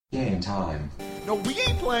Game time. No, we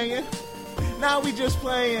ain't playing. Now we just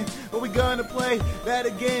playing. But we gonna play better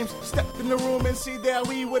games. Step in the room and see that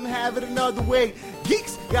we wouldn't have it another way.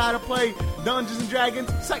 Geeks gotta play Dungeons and Dragons.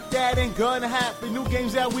 Psych, that ain't gonna happen. New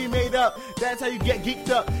games that we made up. That's how you get geeked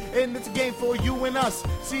up. And it's a game for you and us.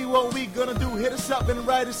 See what we gonna do. Hit us up and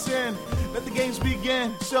write us in. Let the games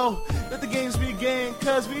begin. So, let the games begin.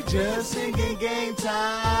 Cause we just singing game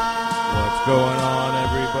time. What's going on,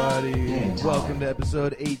 everybody? Game time. Welcome to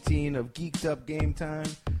episode 18 of Geeked Up Game Time.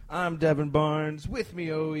 I'm Devin Barnes. With me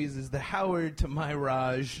always is the Howard to my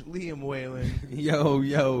Raj, Liam Whalen. Yo,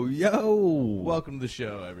 yo, yo. Welcome to the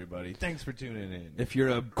show, everybody. Thanks for tuning in. If you're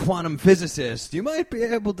a quantum physicist, you might be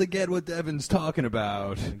able to get what Devin's talking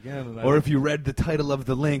about. Again, Or if you read the title of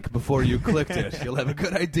the link before you clicked it, you'll have a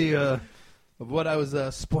good idea. of what I was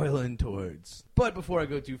spoiling towards. But before I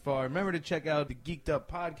go too far, remember to check out the Geeked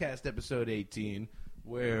Up Podcast episode 18,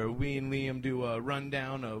 where we and Liam do a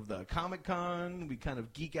rundown of the Comic-Con. We kind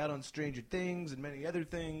of geek out on Stranger Things and many other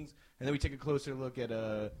things, and then we take a closer look at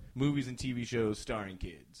movies and TV shows starring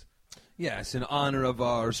kids. Yes, in honor of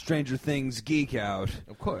our Stranger Things geek out.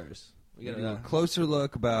 Of course. We We got do a closer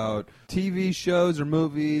look about TV shows or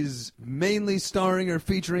movies mainly starring or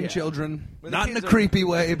featuring Yeah. children. Where the Not in a kids are- creepy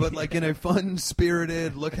way, but like in a fun,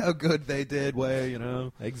 spirited, look how good they did way, you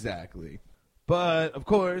know? Exactly. But, of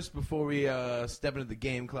course, before we step into the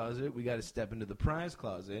game closet, we got to step into the prize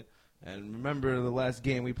closet. And remember, the last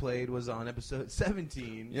game we played was on episode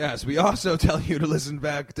 17 Yes, we also tell you to listen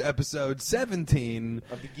back to episode 17,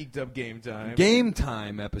 of the Geeked Up Game Time. Game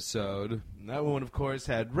Time episode. And that one, of course,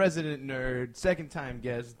 had resident nerd, second-time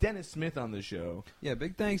guest, Dennis Smith on the show. Yeah,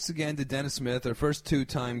 big thanks again to Dennis Smith, our first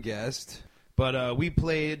two-time guest. But we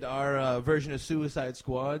played our version of Suicide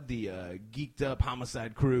Squad, the Geeked Up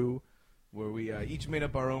Homicide Crew, where we each made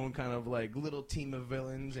up our own kind of like little team of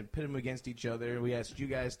villains and pit them against each other. We asked you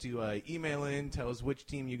guys to email in, tell us which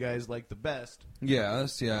team you guys like the best.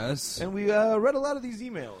 Yes, yes. And we read a lot of these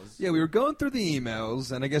emails. Yeah, we were going through the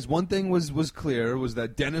emails, and I guess one thing was clear, was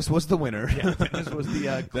that Dennis was the winner. Yeah, Dennis was the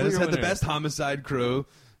clear Dennis had the winner. best homicide crew.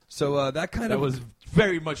 So that kind That of... was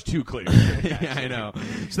very much too clear. yeah, I know.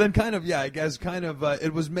 So then kind of, yeah, I guess kind of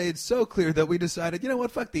it was made so clear that we decided, you know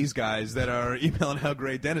what, fuck these guys that are emailing how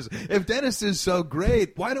great Dennis is. If Dennis is so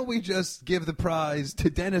great, why don't we just give the prize to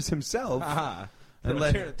Dennis himself? Aha.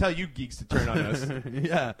 And Tell you geeks to turn on us.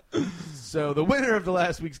 Yeah. So the winner of the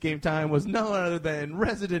last week's Game Time was none other than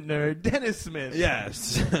resident nerd Dennis Smith.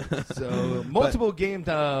 Yes. So multiple game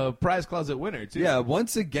prize closet winner too. Yeah,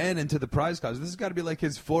 once again into the prize closet. This has got to be like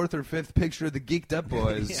his fourth or fifth picture of the Geeked Up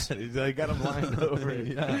Boys. Yeah, I got him lined over.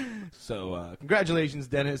 Yeah. So congratulations,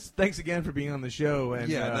 Dennis. Thanks again for being on the show. And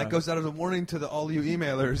Yeah, that goes out as a warning to all you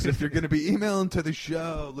emailers. If you're going to be emailing to the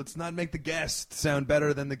show, let's not make the guest sound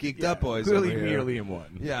better than the Geeked Up Boys. Clearly, over here. merely in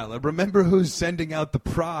one. Yeah, like, remember who's sending out the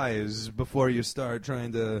prize before you start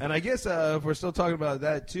trying to... And I guess if we're still talking about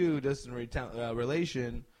that too, just in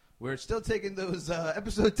relation, we're still taking those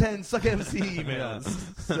episode 10 Suck MC emails.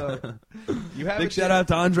 So you have Big shout out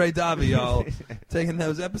to Andre Davi, y'all. Taking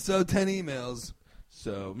those episode 10 emails.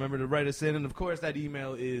 So remember to write us in, and of course that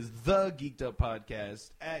email is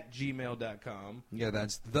thegeekeduppodcast@gmail.com. Yeah,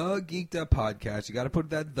 that's the Geeked Up Podcast. You got to put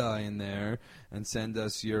that "the" in there and send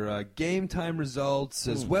us your game time results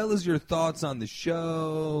as well as your thoughts on the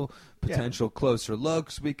show, potential closer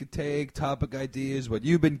looks we could take, topic ideas, what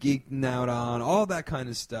you've been geeking out on, all that kind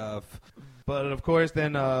of stuff. But of course,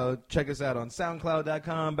 then check us out on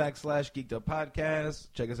SoundCloud.com/GeekedUpPodcast.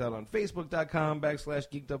 Check us out on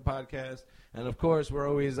Facebook.com/GeekedUpPodcast. And of course, we're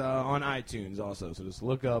always on iTunes also. So just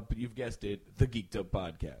look up, you've guessed it, the Geeked Up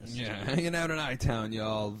Podcast. Yeah, hanging out in iTown,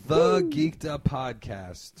 y'all. The Geeked Up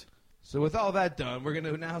Podcast. So with all that done, we're going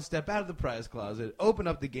to now step out of the prize closet, open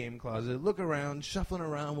up the game closet, look around, shuffling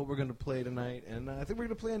around what we're going to play tonight. And I think we're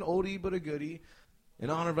going to play an oldie but a goodie in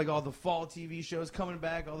honor of like all the fall TV shows coming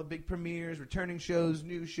back, all the big premieres, returning shows,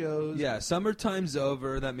 new shows. Yeah, summertime's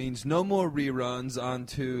over. That means no more reruns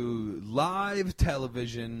onto live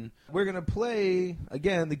television. We're going to play,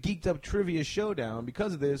 again, the Geeked Up Trivia Showdown.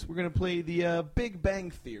 Because of this, we're going to play the Big Bang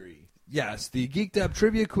Theory. Yes, the Geeked Up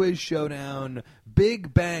Trivia Quiz Showdown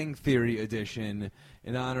Big Bang Theory edition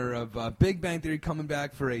in honor of Big Bang Theory coming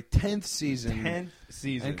back for a 10th season. 10th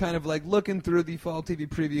season. And kind of like looking through the fall TV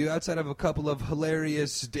preview, outside of a couple of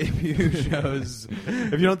hilarious debut shows,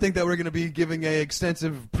 if you don't think that we're going to be giving an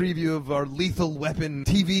extensive preview of our Lethal Weapon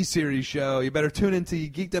TV series show, you better tune into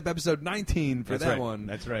Geeked Up episode 19 for That's that right. one.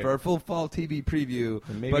 That's right. For our full fall TV preview.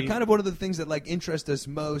 And maybe- But kind of one of the things that like interest us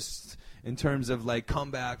most in terms of like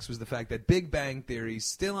comebacks was the fact that Big Bang Theory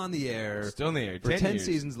still on the air Still in the air. for 10 years.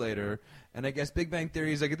 seasons later, And I guess Big Bang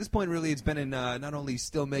Theory is like, at this point, really, it's been in not only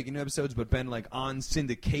still making new episodes, but been like on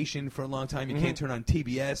syndication for a long time. You can't turn on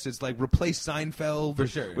TBS. It's like replace Seinfeld For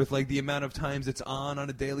sure. with like the amount of times it's on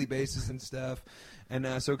a daily basis and stuff.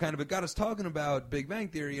 And so kind of it got us talking about Big Bang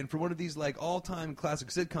Theory. And for one of these like all-time classic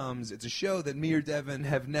sitcoms, it's a show that me or Devin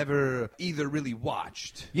have never either really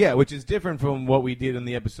watched. Yeah, which is different from what we did in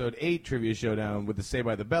the episode 8 Trivia Showdown with the Say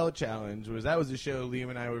by the Bell Challenge, was that was a show Liam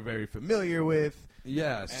and I were very familiar with.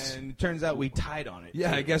 Yes. And it turns out we tied on it.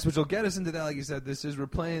 Yeah, too. I guess, which will get us into that, like you said. We're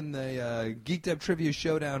playing the Geeked Up Trivia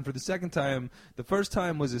Showdown for the second time. The first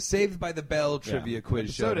time was a Saved by the Bell Trivia Quiz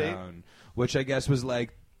Episode Showdown, which I guess was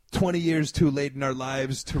like 20 years too late in our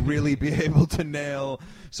lives to really be able to nail.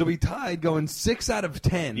 So we tied going 6 out of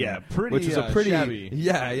 10. Yeah, pretty, which is a pretty shabby.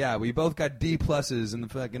 Yeah. We both got D pluses in the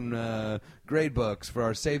fucking grade books for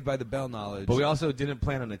our Saved by the Bell knowledge. But we also didn't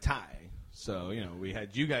plan on a tie. So, we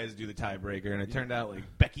had you guys do the tiebreaker, and it turned out like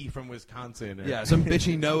Becky from Wisconsin. Yeah, some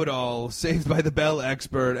bitchy know-it-all, Saved by the Bell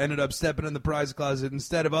expert, ended up stepping in the prize closet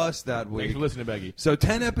instead of us that week. Thanks for listening, Becky. So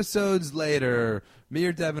 10 episodes later, me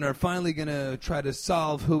or Devin are finally going to try to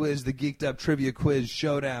solve who is the Geeked Up Trivia Quiz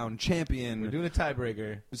Showdown champion. We're doing a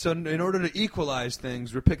tiebreaker. So in order to equalize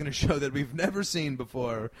things, we're picking a show that we've never seen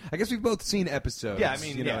before. I guess we've both seen episodes. Yeah, I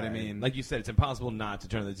mean, you know what I mean? Like you said, it's impossible not to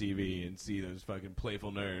turn on the TV and see those fucking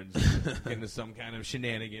playful nerds get into some kind of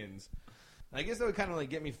shenanigans. I guess that would kind of like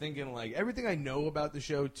get me thinking, like, everything I know about the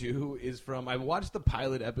show, too, is from, I watched the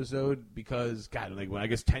pilot episode because, God, like, I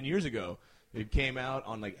guess 10 years ago, it came out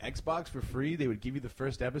on, like, Xbox for free. They would give you the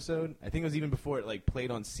first episode. I think it was even before it, like,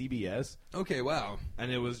 played on CBS. Okay, wow.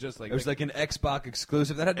 And it was just, like... It was like an Xbox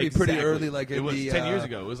exclusive. That had to be Exactly. pretty early, like It in was the 10 years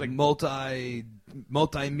ago. It was like... multimedia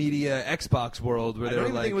Xbox world where I they don't were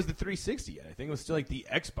even like... think it was the 360 yet. I think it was still, like, the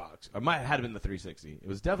Xbox. Or it might have been the 360. It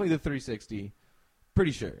was definitely the 360.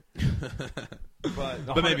 Pretty sure.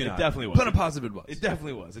 But maybe it not. definitely was. But a positive it was. It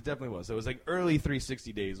definitely was. It definitely was. So it was like early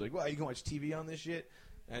 360 days. Like, wow, you can watch TV on this shit?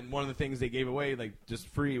 And one of the things they gave away, like, just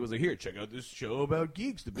free, was like, here, check out this show about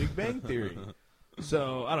geeks, The Big Bang Theory.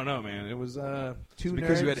 So, I don't know, man. It was two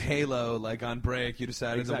Because nerds. you had Halo, like, on break, you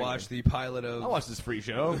decided Exactly. to watch the pilot of... I'll watch this free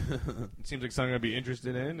show. It seems like something I'd be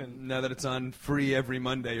interested in. And Now that it's on free every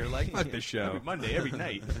Monday, you're like, fuck this show. Every Monday, every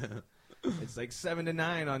night. It's like 7 to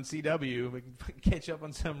 9 on CW. We can catch up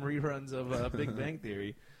on some reruns of Big Bang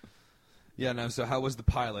Theory. Yeah, no, so how was the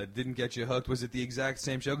pilot? Didn't get you hooked? Was it the exact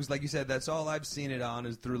same show? Because like you said, that's all I've seen it on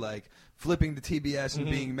is through, like, flipping the TBS and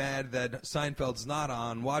being mad that Seinfeld's not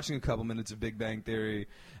on, watching a couple minutes of Big Bang Theory.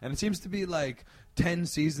 And it seems to be, like, 10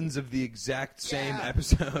 seasons of the exact same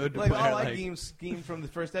episode. Like, where, all I schemed from the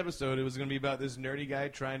first episode, it was going to be about this nerdy guy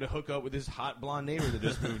trying to hook up with this hot blonde neighbor that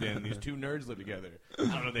just moved in. These two nerds live together. I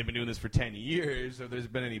don't know if they've been doing this for 10 years, or if there's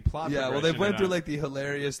been any plot Yeah, well, they progression went or through, not. like, the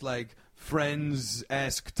hilarious, like,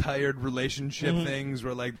 Friends-esque tired relationship things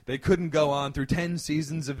where, like, they couldn't go on through 10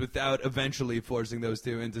 seasons of without eventually forcing those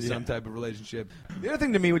two into some type of relationship. The other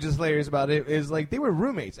thing to me which is hilarious about it is, like, they were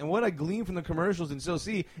roommates. And what I glean from the commercials and still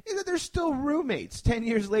see is that they're still roommates 10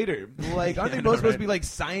 years later. Like, aren't they both supposed to be, like,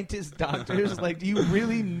 scientists, doctors? Like, do you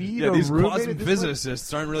really need a these roommate quantum at this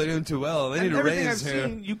physicists aren't really doing too well. They point? need And a everything raise I've here.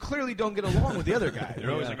 seen, you clearly don't get along with the other guy.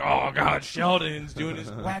 They're always like, oh, God, Sheldon's doing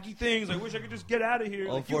his wacky things. I wish I could just get out of here.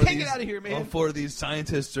 Like, you can't get out of here, man. All four of these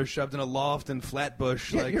scientists are shoved in a loft in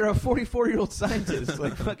Flatbush. Yeah, like, you're a 44-year-old scientist.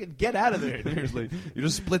 Like, fucking get out of there. seriously, you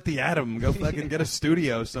just split the atom. Go fucking get a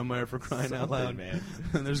studio somewhere for crying out loud, man.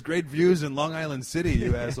 There's great views in Long Island City,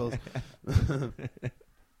 you assholes.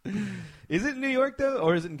 Is it in New York, though,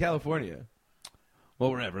 or is it in California? Well,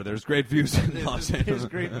 wherever. There's great views in Los Angeles. There's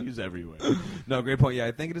great views everywhere. No, great point. Yeah,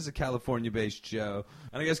 I think it is a California-based show.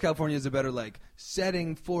 And I guess California is a better, like,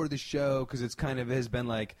 setting for the show because it's kind of has been,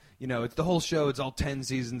 like, you know, it's the whole show. It's all 10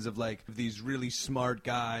 seasons of, like, these really smart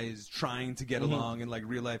guys trying to get along in, like,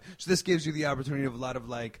 real life. So this gives you the opportunity of a lot of,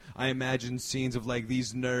 like, I imagine scenes of, like,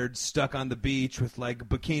 these nerds stuck on the beach with, like,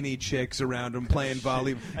 bikini chicks around them playing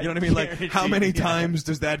volleyball. You know what I mean? Like, how many times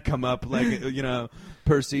does that come up, like, you know,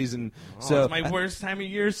 per season? So it's my worst time of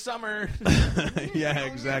year, summer. Yeah,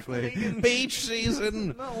 exactly. Beach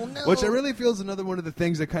season. No. Which I really feel is another one of the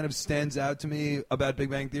things that kind of stands out to me about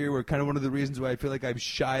Big Bang Theory, where kind of one of the reasons why I feel like I've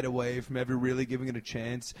shied away from ever really giving it a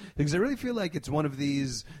chance. Because I really feel like it's one of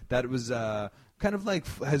these that was kind of like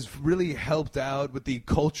has really helped out with the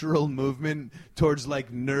cultural movement towards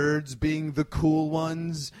like nerds being the cool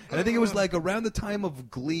ones. And I think it was like around the time of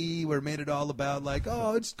Glee where it made it all about like,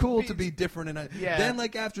 oh, it's cool to be different. And then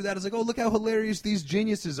like after that, it's like, oh, look how hilarious these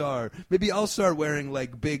geniuses are. Maybe I'll start wearing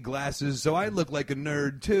like big glasses so I look like a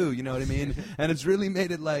nerd too. You know what I mean? And it's really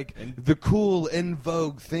made it like the cool in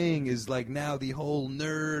vogue thing is like now the whole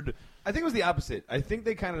nerd I think it was the opposite. I think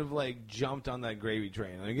they kind of like jumped on that gravy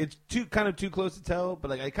train. Like it's too close to tell, but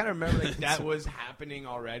like I kind of remember like that was happening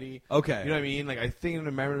already. Okay. You know what I mean? Like I think I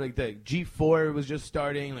remember like the G4 was just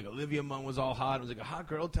starting. Like Olivia Munn was all hot. It was like a hot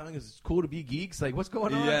girl telling us it's cool to be geeks. Like what's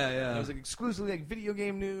going on? Yeah. And it was like exclusively like video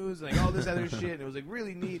game news, and, like all this other shit. And it was like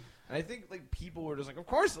really neat. And I think like people were just like, of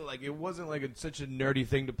course, like it wasn't like such a nerdy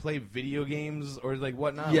thing to play video games or like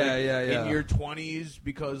whatnot. Yeah, like, yeah. In your 20s,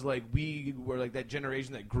 because like we were like that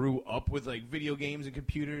generation that grew up with like video games and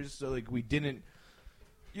computers, so like we didn't.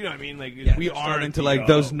 You know what I mean? Like we are starting to like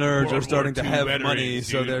those nerds are starting to have money,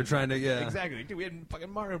 so they're trying to exactly. Dude, we had fucking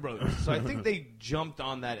Mario Brothers, so I think they jumped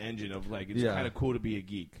on that engine of like it's kind of cool to be a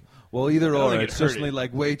geek. Well, either or, think it's it hurt certainly it.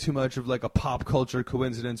 like way too much of like a pop culture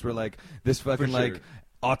coincidence where like this fucking For sure. like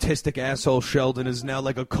autistic asshole Sheldon is now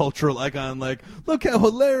like a cultural icon. Like, look how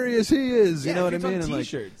hilarious he is. You know what I it's on mean? And, like,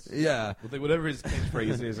 T-shirts. yeah. With like whatever his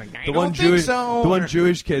catchphrase is, like The one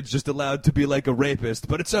Jewish kid's just allowed to be like a rapist,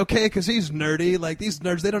 but it's okay because he's nerdy. Like these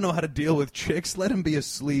nerds, they don't know how to deal with chicks. Let him be a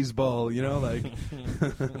sleazeball, you know. Like,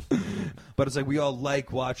 but it's like we all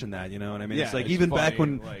like watching that, you know what I mean? Yeah, it's like it's even back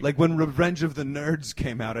funny, when like when Revenge of the Nerds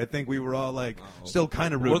came out, I think we were all like still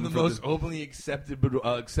kind of rooting one of the for most openly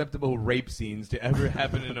acceptable rape scenes to ever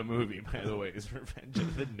happen in a movie, by the way, is Revenge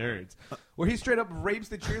of the Nerds, where he straight up rapes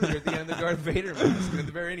the cheerleader at the end of the Darth Vader mask, and at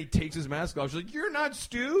the very end he takes his mask off. She's like, "You're not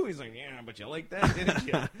Stu." He's like, "Yeah, but you like that, didn't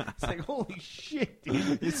you?" It's like, holy shit,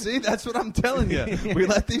 dude. You see, that's what I'm telling you. We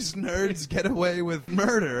let these nerds get away with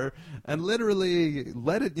murder and literally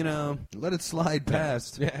let it slide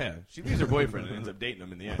past. Yeah, she leaves her boyfriend and ends up dating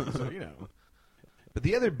him in the end, so you know. But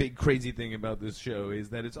the other big crazy thing about this show is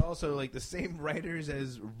that it's also like the same writers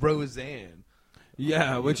as Roseanne.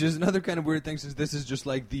 Yeah, which is another kind of weird thing since this is just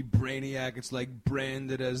like the Brainiac. It's like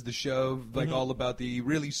branded as the show, like all about the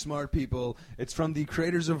really smart people. It's from the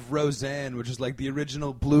creators of Roseanne, which is like the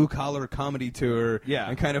original blue-collar comedy tour. Yeah.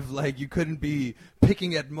 And kind of like you couldn't be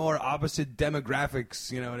picking at more opposite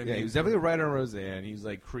demographics, you know what I mean? Yeah, he was definitely a writer on Roseanne. He's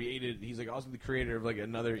like also the creator of like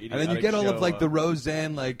another idiotic And then you get all show, of like the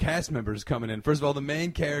Roseanne like cast members coming in. First of all, the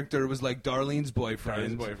main character was like Darlene's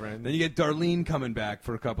boyfriend. Then you get Darlene coming back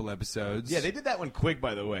for a couple episodes. Yeah, they did that one quick,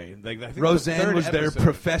 by the way. Like I think Roseanne was the their episode.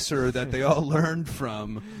 professor that they all learned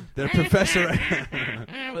from. Their professor.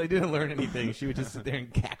 Well, they didn't learn anything. She would just sit there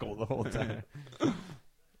and cackle the whole time.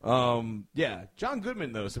 Yeah, John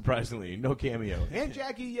Goodman though, surprisingly, no cameo. And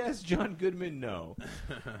Jackie, yes. John Goodman, no.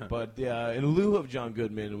 But in lieu of John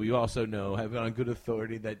Goodman, we also have it on good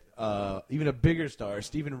authority that even a bigger star,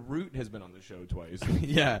 Stephen Root, has been on the show twice.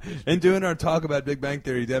 Yeah, and doing our talk about Big Bang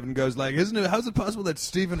Theory, Devin goes like, how's it possible that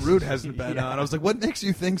Stephen Root hasn't been on? I was like, what makes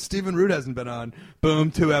you think Stephen Root hasn't been on? Boom,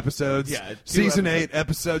 2 episodes. Yeah, Season 8,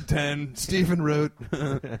 episode 10, Stephen Root.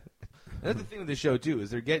 That's the thing with the show, too,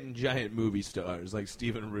 is they're getting giant movie stars like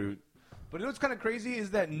Stephen Root. But you know what's kind of crazy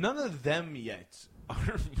is that none of them yet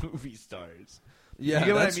are movie stars. Yeah, you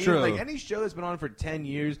get what that's I mean? true. Like any show that's been on for 10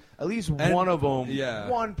 years, at least one of them, yeah.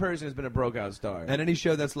 one person has been a broke-out star. And any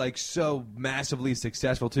show that's like so massively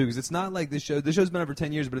successful too, because it's not like this show's been on for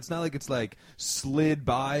 10 years, but it's not like it's like slid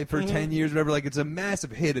by for 10 years or whatever. Like it's a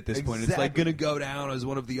massive hit at this point. It's like gonna go down as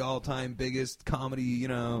one of the all-time biggest comedy,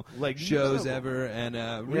 like shows ever. And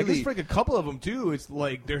really, I guess for like a couple of them too, it's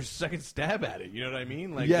like their second stab at it. You know what I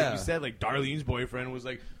mean? Like, like you said, like Darlene's boyfriend was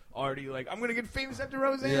like already like, I'm gonna get famous after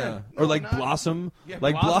Roseanne. Yeah. No, Or like not. Blossom. Yeah,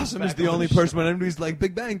 like Blossom is back the on only the person show. when anybody's like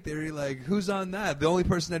Big Bang Theory, like who's on that? The only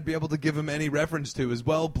person I'd be able to give him any reference to is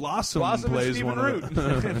Blossom plays and one Root. of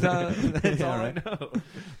them. That's all right. I know.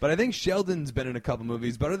 But I think Sheldon's been in a couple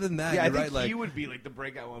movies. But other than that, Yeah, I you're think right. Like, he would be like the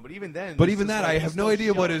breakout one. But even then, but it's even just that, like, I he's have no still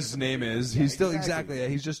idea what Sheldon his from the name Big is. Bang. He's still exactly. yeah,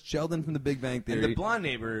 he's just Sheldon from The Big Bang Theory. And the blonde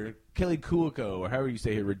neighbor, Kelly Kuoko, or however you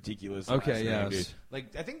say her ridiculous last Okay, name, yes. dude.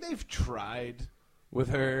 Like, I think they've tried with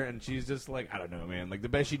her, and she's just like, I don't know, man. Like, the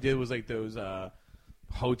best she did was like those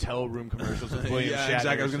hotel room commercials with William Shatner. Yeah,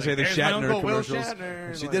 exactly. I was going to say the She's like, "There's my Shatner Uncle Will commercials.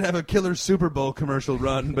 Shatner." She Like- did have a killer Super Bowl commercial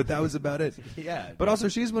run, but that was about it. Yeah. But also,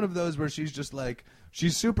 she's one of those where she's just like,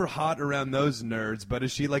 she's super hot around those nerds, but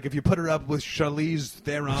is she like, if you put her up with Charlize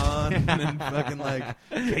Theron and fucking like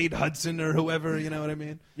Kate Hudson or whoever, you know what I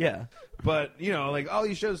mean? Yeah. But, like all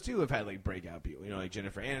these shows, too, have had, like, breakout people. Like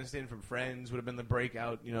Jennifer Aniston from Friends would have been the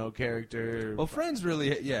breakout, character. Well, Friends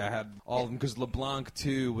really, had all of them, because LeBlanc,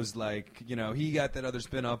 too, was like, he got that other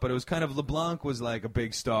spin-off, but it was kind of, LeBlanc was like a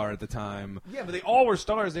big star at the time. Yeah, but they all were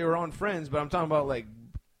stars. They were on Friends, but I'm talking about, like,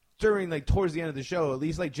 during like towards the end of the show, at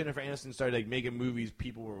least like Jennifer Aniston started like making movies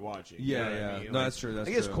people were watching. Yeah, you know what yeah. I mean? No, Like, that's true. That's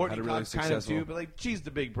I guess true. Courtney Had a really Cox kind of successful- too, but like she's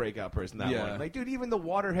the big breakout person. That Yeah. one, like dude, even the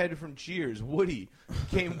waterhead from Cheers, Woody,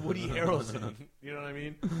 became Woody Harrelson. You know what I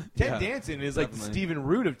mean? Ted Yeah, Danson is like the definitely. Stephen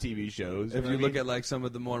Root of TV shows. If know you what I look mean? at like some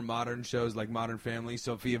of the more modern shows, like Modern Family,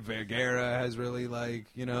 Sofia Vergara has really like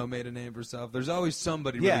made a name for herself. There's always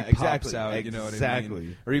somebody really Yeah, pops exactly. out. You know what I Exactly.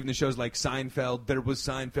 mean? Or even the shows like Seinfeld. There was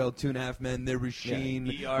Seinfeld, 2.5 Men. There was Sheen.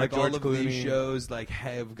 ER, like George all of Clooney. these shows like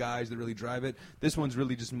have guys that really drive it. This one's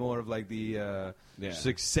really just more of like the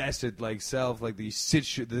success it like self, like the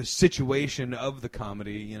situation of the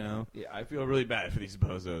comedy. You know. Yeah, I feel really bad for these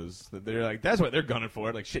bozos. That they're like, that's what they're gunning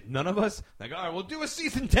for. Like, shit, none of us? Like, all right, we'll do a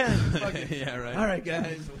season 10. Fuck it. Yeah, right. All right,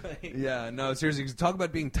 guys. Like, Yeah, no, seriously. Talk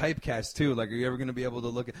about being typecast too. Like, are you ever going to be able to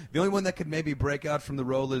look at the only one that could maybe break out from the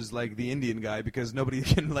role is like the Indian guy because nobody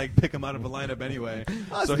can like pick him out of a lineup anyway.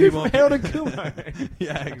 so he won't. Harold and Kumar.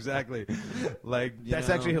 Yeah, exactly. Like That's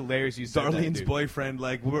actually hilarious. You said that, Darlene's dude. boyfriend,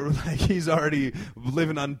 like he's already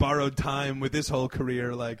living on borrowed time with this whole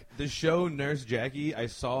career. Like, The show Nurse Jackie, I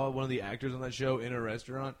saw one of the actors on that show in a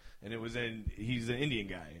restaurant, and he's an Indian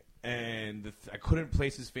guy. And I couldn't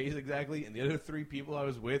place his face exactly. And the other three people I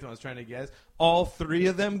was with when I was trying to guess, all three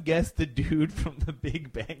of them guessed the dude from The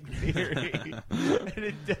Big Bang Theory. And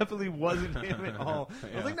it definitely wasn't him at all.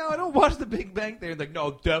 I was like, no, I don't watch The Big Bang Theory. Like, no,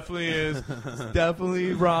 it definitely is. It's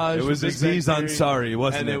definitely Raj. it was from Big Bang Aziz Theory. Ansari,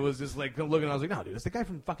 wasn't And it? it was just like looking. I was like, no, dude, that's the guy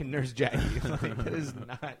from fucking Nurse Jackie. Like, that is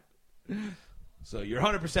not. So you're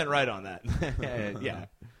 100% right on that. Yeah.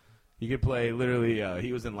 You could play literally.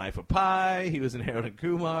 He was in Life of Pi. He was in Harold and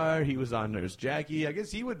Kumar. He was on Nurse Jackie. I guess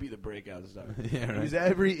he would be the breakout star. Yeah, right. He's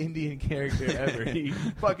every Indian character ever. He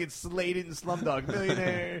fucking slayed it in Slumdog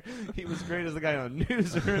Millionaire. He was great as the guy on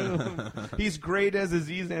Newsroom. He's great as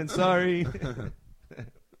Aziz Ansari.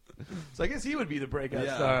 So I guess he would be the breakout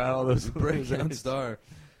star out of all those breakout losers. star.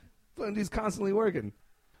 But he's constantly working.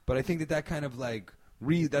 But I think that kind of like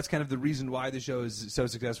that's kind of the reason why the show is so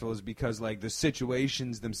successful is because like the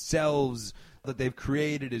situations themselves that they've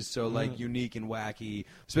created is so like unique and wacky,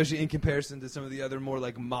 especially in comparison to some of the other more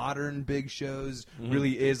like modern big shows.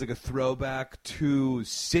 Really is like a throwback to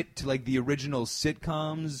like the original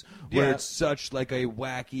sitcoms where Yeah. it's such like a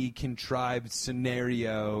wacky contrived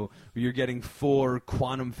scenario where you're getting 4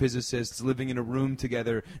 quantum physicists living in a room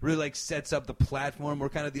together. It really like sets up the platform where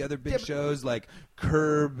kind of the other big shows like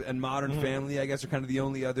Curb and Modern Family I guess are kind of the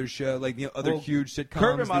only other show like other huge sitcoms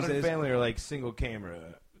Curb and these Modern days. Family are like single camera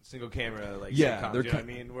like Yeah, sitcoms, they're you know what I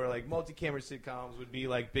mean? Where like multi-camera sitcoms would be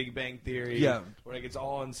like Big Bang Theory, Yeah. where like it's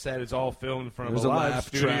all on set, it's all filmed from There's a a live laugh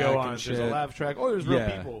studio track on. and There's shit. a laugh track. Oh, there's real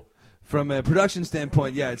Yeah. people. From a production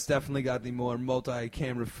standpoint, yeah, it's definitely got the more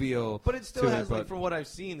multi-camera feel. But it still to has, it, like, but- from what I've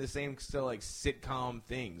seen, the same still like sitcom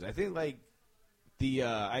things. I think like the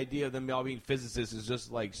idea of them all being physicists is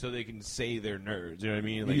just like so they can say they're nerds. You know what I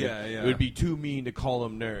mean? Like, Yeah, it yeah. would be too mean to call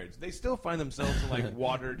them nerds. They still find themselves in like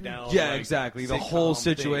watered down. Yeah, like, exactly. The sitcom whole thing.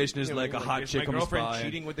 situation is You know, like a hot is chick my comes girlfriend by.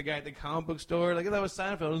 cheating with the guy at the comic book store. Like that was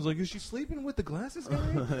Seinfeld. I was like, is she sleeping with the glasses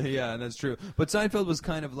guy? Yeah, that's true. But Seinfeld was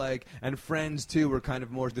kind of like, and Friends too were kind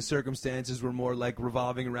of more, the circumstances were more like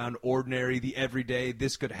revolving around ordinary, the everyday,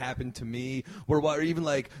 this could happen to me. Or even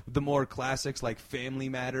like the more classics like Family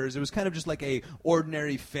Matters, it was kind of just like a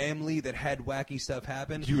ordinary family that had wacky stuff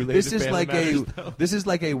happen. You related to Family Matters, though? This is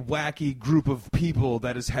like a wacky group of people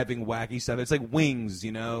that is having wacky stuff. It's like Wings,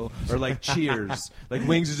 or like Cheers. Like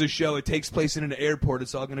Wings is a show, it takes place in an airport,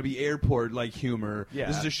 it's all going to be airport like humor. Yeah.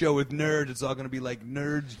 This is a show with nerds, it's all going to be like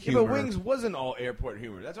nerd Yeah, humor. but Wings wasn't all airport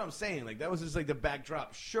humor. That's what I'm saying. Like that was just like the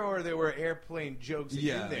backdrop. Sure, there were airplane jokes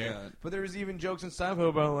Yeah, in there, yeah. but there was even jokes in Seinfeld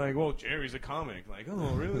about like, well, Jerry's a comic. Like, oh,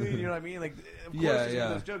 really? You know what I mean? Like, of course, Yeah, there's yeah.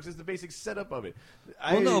 those jokes. It's the basic setup of it.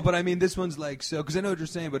 Well, no, but I mean, this one's like so because I know what you're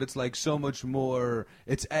saying, but it's like so much more.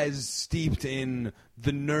 It's as steeped in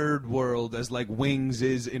the nerd world as like Wings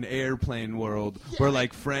is in airplane world, where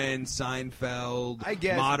like Friends, Seinfeld, I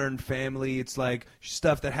guess. Modern Family. It's like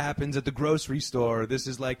stuff that happens at the grocery store. This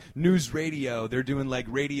is like news radio. They're doing like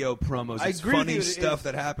radio promos. I It's agree with funny you, stuff it's-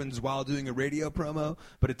 that happens while doing a radio promo,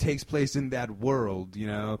 but it takes place in that world.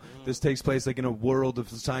 This takes place like in a world of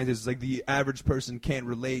scientists. Like the average person can't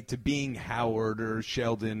relate to being Howard or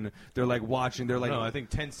Sheldon. They're like watching. They're like, no, I think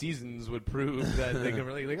 10 seasons would prove that they can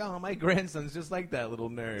relate. Like, oh, my grandson's just like that little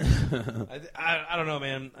nerd. I don't know,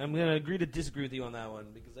 man. I'm going to agree to disagree with you on that one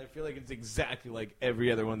because I feel like it's exactly like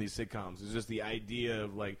every other one of these sitcoms. It's just the idea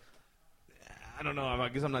of, like, I don't know. I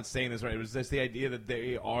guess I'm not saying this right. It was just the idea that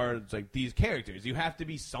they are like these characters. You have to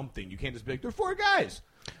be something. You can't just be like, they're four guys.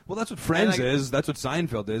 Well, that's what Friends And, like, is. That's what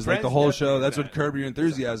Seinfeld is. Friends Like the whole definitely show. is That's that. what Curb Your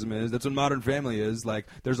Enthusiasm is. That's what Modern Family is. Like,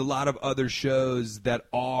 there's a lot of other shows that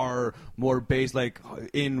are more based, like,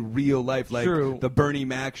 in real life. Like True. the Bernie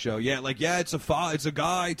Mac show. Yeah, like, yeah, it's a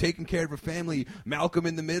guy taking care of a family. Malcolm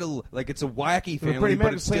in the Middle. Like, it's a wacky family, Bernie Mac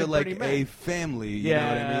but it's is playing still like Bernie Mac. a family. You know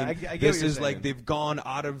what I mean? I get this what you're is like saying. they've gone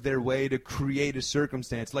out of their way to create a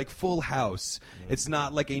circumstance, like Full House. It's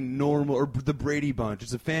not like a normal or the Brady Bunch.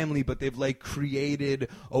 It's a family, but they've like created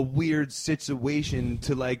a weird situation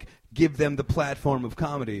to like give them the platform of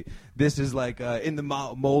comedy. This is like in the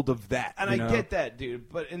mold of that. And you I know? get that, dude.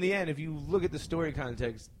 But in the end, if you look at the story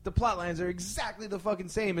context, the plot lines are exactly the fucking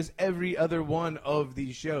same as every other one of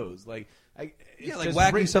these shows. Like, it's Yeah, like just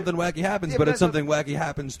wacky, written- something wacky happens, Yeah, but but it's that's something wacky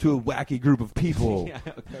happens to a wacky group of people. Yeah,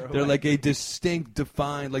 They're like a distinct,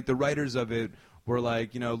 defined, like the writers of it were like,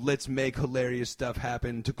 let's make hilarious stuff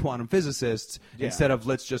happen to quantum physicists Yeah. instead of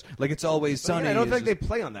let's just, like It's Always But Sunny. yeah, I don't is think just- they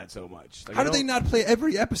play on that so much. Like, How I do they don't- not play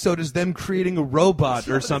every episode as them creating a robot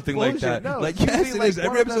Yeah, or but something it's like bullshit. that? No, like, it's yes, usually, it like, is. one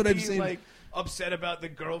Every of them episode I've being, seen. like, upset about the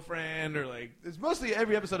girlfriend, or like it's mostly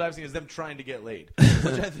every episode I've seen is them trying to get laid.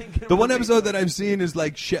 Which I think The one episode that I've seen is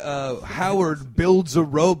like Howard builds a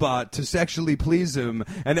robot to sexually please him,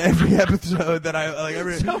 and every episode that I like,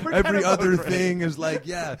 So we're every kind of other over it. thing is like,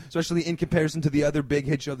 yeah, especially in comparison to the other big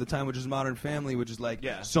hit show of the time, which is Modern Family, which is like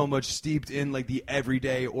Yeah. so much steeped in like the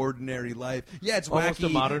everyday, ordinary life. Yeah, it's Almost wacky. a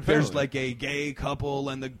Modern There's Family. like a gay couple,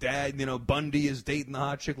 and the dad, Bundy is dating the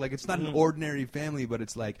hot chick. Like it's not Mm-hmm. an ordinary family, but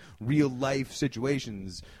it's like real life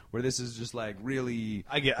situations where this is just like really.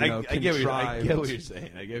 I get you know, I get what contrived. you're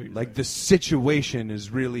saying. I get what you're Like saying. the situation is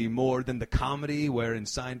really more than the comedy, where in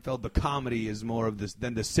Seinfeld the comedy is more of this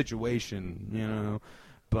than the situation,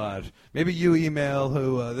 But maybe you email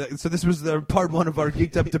who. So this was the part one of our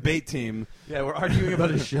geeked up debate team. Yeah, we're arguing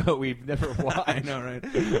about a show we've never watched. I know, right?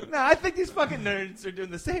 No, I think these fucking nerds are doing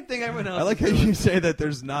the same thing everyone else I like how is doing. you say that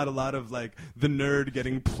there's not a lot of like the nerd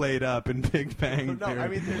getting played up in Big Bang No, Theory. I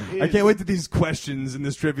mean, there I is. can't wait to these questions in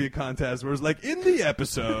this trivia contest where it's like in the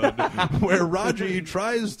episode where Raji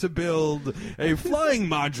tries to build a flying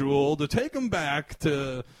module to take him back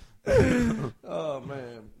to. Oh,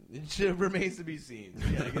 man. It remains to be seen.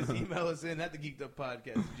 Yeah, I guess email us in at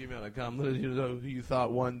thegeekeduppodcast@gmail.com. Let us know who you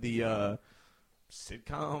thought won the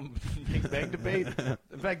sitcom Big Bang debate.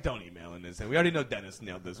 In fact, don't email in this. We already know Dennis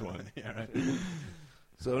nailed this one. Yeah, right.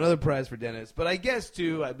 So another prize for Dennis. But I guess,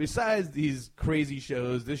 too, besides these crazy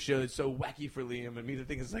shows, this show is so wacky for Liam and me to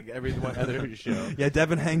think it's like every one other show. Yeah,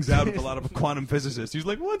 Devin hangs out with a lot of quantum physicists. He's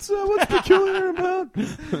like, what's peculiar about?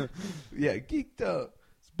 Yeah, geeked up.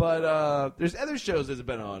 But there's other shows that's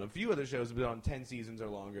been on. A few other shows have been on 10 seasons or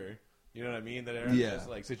longer. You know what I mean? That are Yeah. just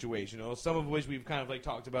like situational. Some of which we've kind of like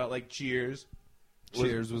talked about, like Cheers.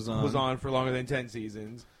 Cheers was on. For longer than 10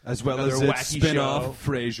 seasons. As well Another as its wacky spin-off,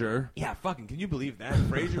 show. Frasier. Yeah, fucking, can you believe that?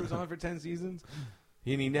 Frasier was on for 10 seasons?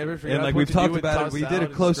 And he never figured And out like what we've to do talked with about it, tossed we did salad a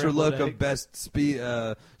and closer scrambled look of eggs. best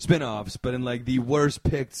spin-offs, but in like the worst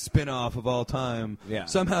picked spin-off of all time, Yeah.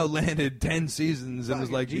 somehow landed 10 seasons and was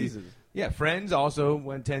Fucking like, Jesus. Yeah, Friends also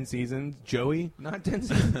went 10 seasons. Joey, not 10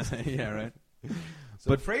 seasons. yeah, right.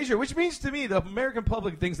 But Frasier, which means to me, the American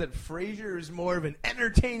public thinks that Frasier is more of an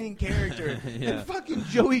entertaining character Yeah. than fucking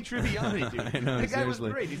Joey Tribbiani, dude. I know, that guy seriously.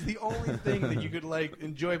 was great. He's the only thing that you could like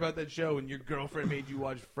enjoy about that show, and your girlfriend made you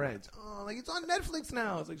watch Friends. Oh, like it's on Netflix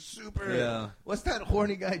now. It's like super. Yeah. What's that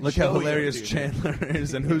horny guy? Look how Joey hilarious up to? Chandler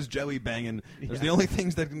is, and who's Joey banging. There's the Yeah. only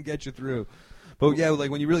things that can get you through. But yeah, like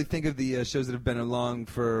when you really think of the shows that have been along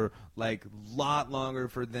for like lot longer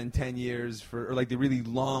than 10 years, or like the really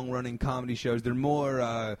long-running comedy shows, they're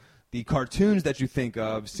more the cartoons that you think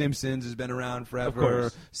of. Simpsons has been around forever.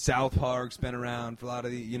 course. South Park's been around for a lot of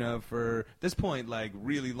the, for this point, like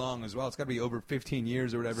really long as well. It's got to be over 15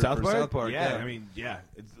 years or whatever for South Park. Yeah, I mean, yeah,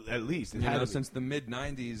 it's at least it had to be. Since the mid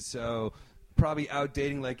 '90s, so probably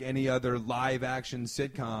outdating like any other live action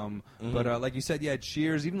sitcom. But like you said, yeah,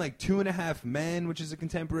 Cheers, even like 2.5 Men, which is a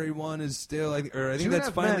contemporary one, is still I think 2.5 that's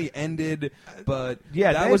finally ended. But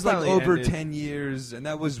Yeah, that they was like finally over ended. 10 years, and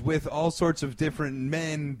that was with all sorts of different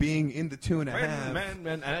men being in the 2.5. Man.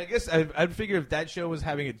 And I guess I'd figure if that show was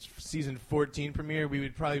having its season 14 premiere, we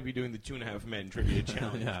would probably be doing the 2.5 Men trivia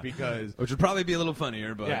challenge Yeah. because Which would probably be a little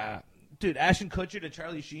funnier, but yeah, dude, Ashton Kutcher to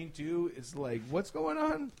Charlie Sheen too. It's like, what's going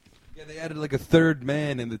on? yeah, they added like a third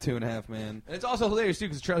man in the 2.5 Men. And it's also hilarious too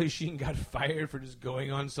because Charlie Sheen got fired for just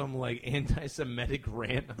going on some like anti-Semitic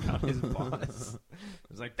rant about his boss. It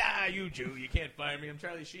was like, you Jew, you can't fire me. I'm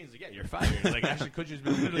Charlie Sheen. He's like, yeah, you're fired. Like Ashton Kutcher's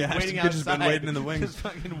been literally Yeah, waiting Ashton Kutcher's outside, been waiting in the wings. just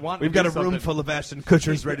fucking wanting We've to got do a room something. full of Ashton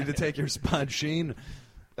Kutchers ready to take your spot, Sheen.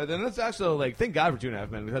 And then let's also like thank God for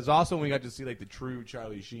 2.5 Men because also we got to see like the true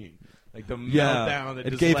Charlie Sheen. Like the meltdown. That it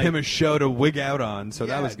just, gave like, him a show to wig out on, so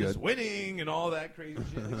that was good. Just winning and all that crazy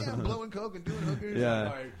shit. Like, I'm blowing coke and doing hookers. Yeah. Like,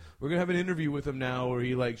 all right, we're gonna have an interview with him now where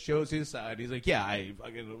he like shows his side. He's like, yeah, I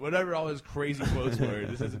fucking whatever all his crazy quotes were.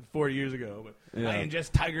 This isn't 4 years ago, but I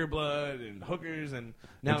ingest tiger blood and hookers, and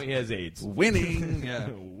now he has AIDS. Winning. Yeah.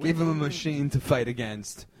 Gave him a machine to fight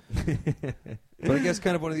against. But I guess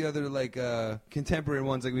kind of one of the other like contemporary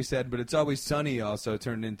ones, like we said, but It's Always Sunny also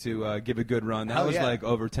turned into Give a Good Run. That was like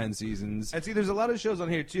over 10 seasons. And see, there's a lot of shows on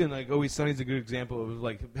here too, and like Always Sunny's a good example of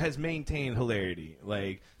like has maintained hilarity.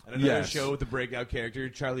 Like another show with the breakout character,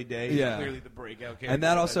 Charlie Day, clearly the breakout character. And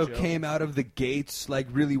that also came out of the gates like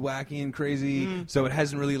really wacky and crazy. So it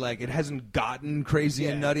hasn't really it hasn't gotten crazy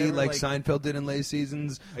and nutty like Seinfeld did in late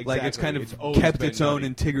seasons. Exactly. Like it's kind of kept its own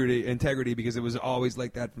integrity because it was always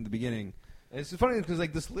like that from the beginning. And it's funny because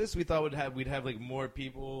like this list we thought we'd have like more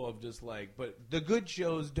people of just like, but the good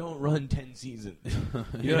shows don't run 10 seasons.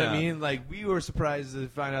 You know what I mean? Like we were surprised to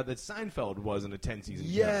find out that Seinfeld wasn't a 10-season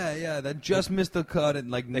show. Yeah, that just missed the cut at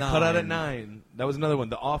like 9. They cut out at 9. That was another one.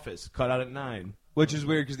 The Office cut out at 9. Which is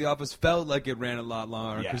weird because The Office felt like it ran a lot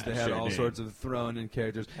longer because they had all sorts of thrown-in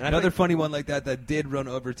characters. And another funny one like that did run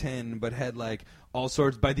over 10 but had like all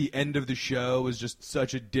sorts. By the end of the show was just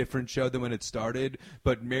such a different show than when it started.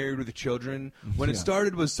 But Married with Children, when it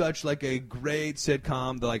started, was such like a great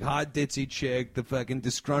sitcom. The like hot ditzy chick, the fucking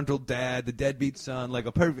disgruntled dad, the deadbeat son, like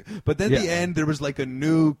a perfect. But then the end there was like a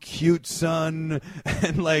new cute son,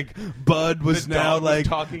 and like Bud was the now dog like was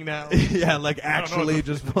talking now. Yeah, like actually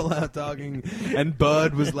just full out talking. And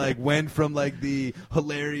Bud was like went from like the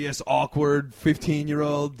hilarious awkward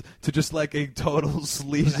 15-year-old to just like a total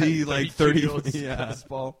sleazy like 30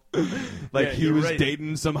 fastball. Like he was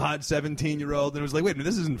dating some hot 17-year-old and was like, wait,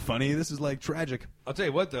 this isn't funny. This is like tragic. I'll tell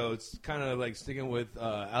you what though, it's kind of like sticking with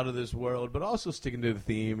Out of This World, but also sticking to the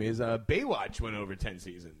theme is Baywatch went over 10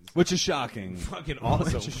 seasons, which is shocking. Fucking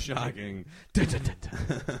awesome. Which is shocking.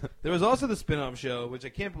 There was also the spin-off show, which I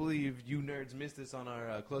can't believe you nerds missed this on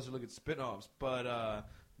our closer look at spin-offs, but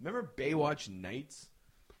remember Baywatch Nights?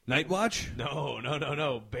 Night Watch? No.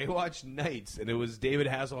 Baywatch Nights, and it was David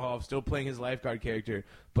Hasselhoff still playing his lifeguard character,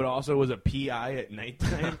 but also was a PI at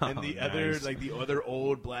nighttime, and the other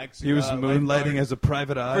old black. He was moonlighting as a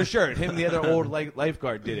private eye for sure. Him, the other old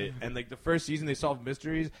lifeguard, did it, and like the first season they solved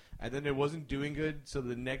mysteries, and then it wasn't doing good. So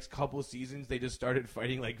the next couple seasons they just started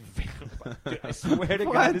fighting like vampires. Dude, I swear to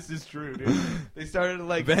God, this is true, dude. They started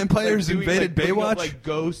like vampires doing, invaded like, Baywatch, like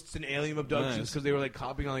ghosts and alien abductions because they were like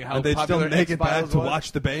copying on like how and they'd popular still make it back to was.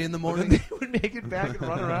 watch the bay in the morning. They would make it back and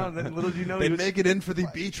run around, and then little did you know they'd make it in for the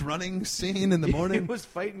beach running scene in the morning. It was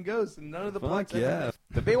fighting ghosts, and none of the plots. Yeah,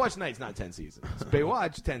 the Baywatch Nights, not 10 seasons.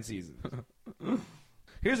 Baywatch 10 seasons.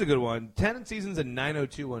 Here's a good one: 10 seasons and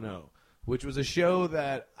 90210. Which was a show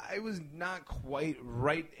that I was not quite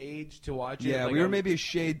right age to watch. Yeah, like we were maybe a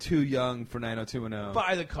shade too young for 90210.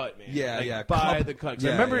 By the cut, man. Yeah. By the cut.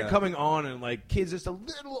 I remember it coming on, and like kids just a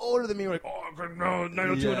little older than me were like, "Oh, no,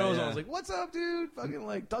 90210." I was like, "What's up, dude?" Fucking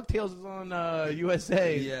like DuckTales is on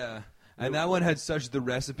USA. Yeah. And that one had such the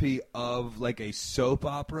recipe of like a soap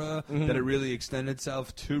opera that it really extended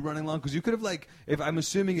itself to running long. Because you could have like, if I'm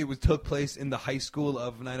assuming it took place in the high school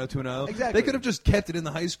of 90210, exactly. They could have just kept it in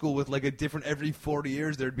the high school with like a different every 40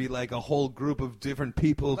 years. There'd be like a whole group of different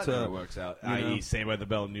people that to. Never works out. I.e., Saved by the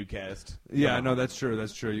Bell newcast. Yeah, no, that's true.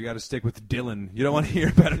 That's true. You got to stick with Dylan. You don't want to hear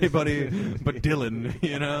about anybody but Dylan.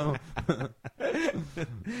 You know.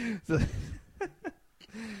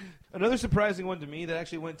 Another surprising one to me that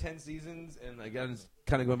actually went 10 seasons, and again,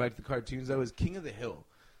 kind of going back to the cartoons, though, is King of the Hill.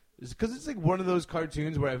 Because it's like one of those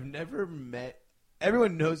cartoons where I've never met...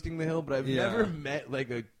 Everyone knows King of the Hill, but I've never met like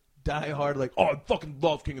a diehard, like, oh, I fucking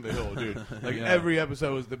love King of the Hill, dude. Like, every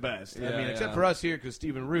episode was the best. I mean, except for us here, because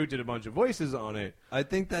Stephen Root did a bunch of voices on it. I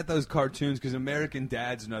think that those cartoons, because American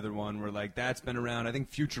Dad's another one where, like, that's been around. I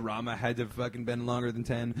think Futurama had to have fucking been longer than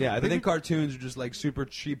 10. Yeah, I think cartoons are just, like, super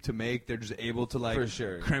cheap to make. They're just able to, like,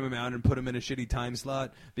 cram them out and put them in a shitty time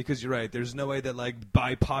slot. Because you're right, there's no way that, like,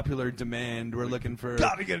 by popular demand, we're looking for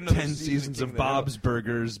 10 seasons of Bob's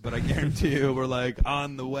Burgers, but I guarantee you we're, like,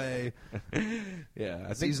 on the way. Yeah,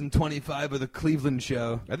 I think Season 25 of the Cleveland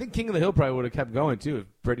Show. I think King of the Hill probably would have kept going too if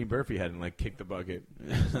Brittany Murphy hadn't like kicked the bucket.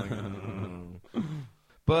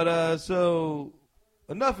 But so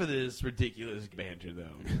enough of this ridiculous banter,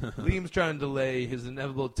 though. Liam's trying to delay his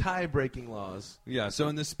inevitable tie-breaking loss. Yeah, so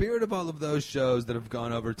in the spirit of all of those shows that have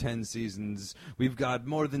gone over 10 seasons, we've got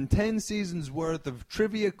more than 10 seasons worth of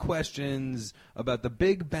trivia questions about the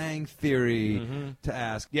Big Bang Theory to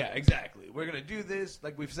ask. Yeah, exactly. We're going to do this.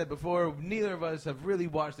 Like we've said before, neither of us have really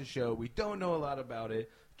watched the show. We don't know a lot about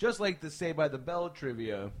it. Just like the Saved by the Bell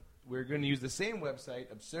trivia, we're going to use the same website,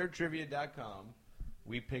 absurdtrivia.com.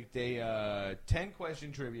 We picked a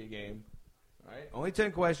 10-question trivia game. All right, only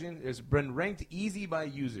 10 questions. It's been ranked easy by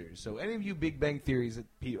users. So any of you Big Bang Theory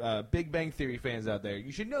fans out there,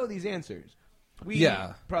 you should know these answers. We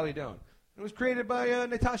probably don't. It was created by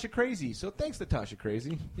Natasha Crazy. So thanks, Natasha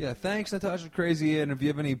Crazy. Yeah, thanks, Natasha Crazy. And if you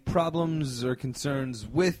have any problems or concerns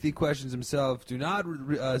with the questions themselves, do not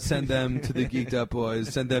send them to the Geeked Up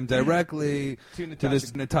Boys. Send them directly to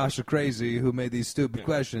this Natasha Crazy who made these stupid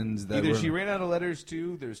questions. That Either she ran out of letters,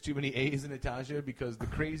 too. There's too many A's in Natasha because the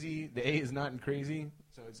A is not in crazy.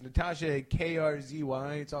 So it's Natasha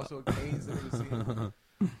K-R-Z-Y. It's also a K instead of a C.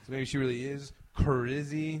 So maybe she really is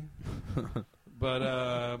crazy.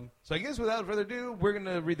 But, so I guess without further ado, we're going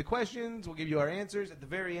to read the questions. We'll give you our answers. At the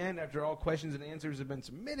very end, after all questions and answers have been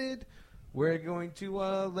submitted, we're going to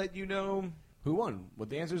let you know who won, what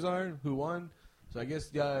the answers are, who won. So I guess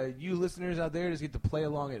you listeners out there just get to play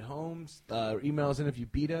along at home. Email us in if you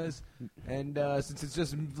beat us. And since it's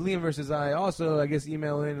just Liam versus I, also, I guess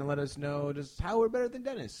email in and let us know just how we're better than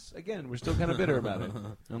Dennis. Again, we're still kind of bitter about it.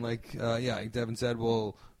 And like Devin said,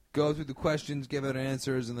 we'll go through the questions, give it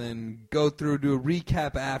answers, and then go through, do a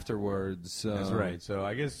recap afterwards. That's right. So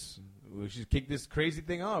I guess we should kick this crazy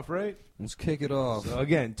thing off, right? Let's kick it off. So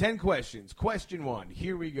again, 10 questions. Question 1.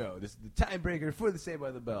 Here we go. This is the tiebreaker for the Saved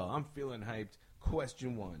by the Bell. I'm feeling hyped.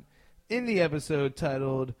 Question 1. In the episode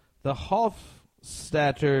titled The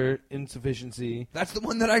Hofstadter Insufficiency. That's the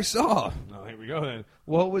one that I saw. Oh, here we go then.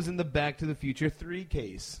 What was in the Back to the Future 3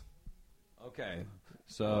 case? Okay.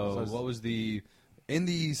 So what was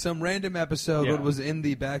some random episode, what was in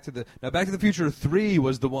the Back to the Future 3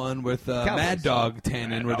 was the one with Mad Dog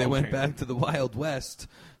Tannen, where they went back to the Wild West.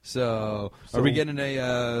 So are we getting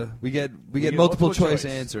we get multiple choice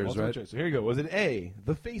answers, right? So here you go. Was it A,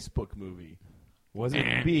 the Facebook movie? Was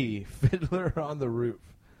it B, Fiddler on the Roof?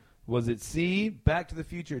 Was it C, Back to the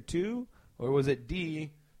Future 2? Or was it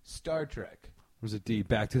D, Star Trek? Was it D,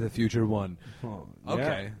 Back to the Future 1? Oh,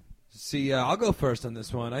 okay. Yeah. See, I'll go first on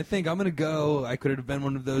this one. I think I'm going to go, I could have been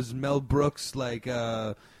one of those Mel Brooks,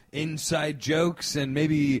 inside jokes, and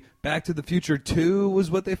maybe Back to the Future 2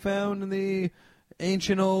 was what they found in the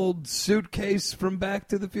ancient old suitcase from Back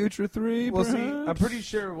to the Future 3, Well, perhaps? see, I'm pretty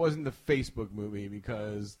sure it wasn't the Facebook movie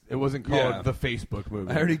because it wasn't called the Facebook movie.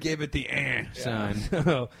 I already gave it the sign.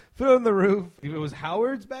 Fiddler on the Roof. If it was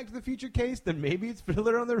Howard's Back to the Future case, then maybe it's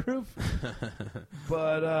Fiddler on the Roof.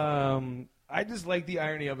 But, I just like the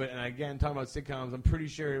irony of it, and again, talking about sitcoms, I'm pretty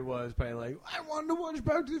sure it was probably like, I wanted to watch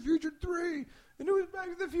Back to the Future 3, and it was Back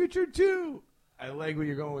to the Future 2. I like where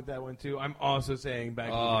you're going with that one, too. I'm also saying Back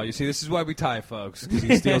to the Future. Oh, you see, this is why we tie, folks, because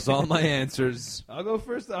he steals all my answers. I'll go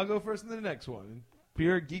first in the next one.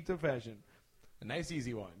 Pure geeked up fashion. A nice,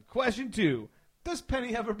 easy one. Question 2. Does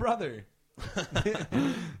Penny have a brother?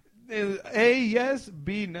 A, yes.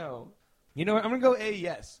 B, no. You know what? I'm going to go A,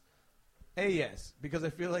 yes. A, yes, because I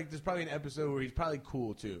feel like there's probably an episode where he's probably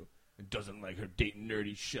cool, too. And doesn't like her dating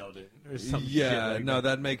nerdy Sheldon or something. Yeah,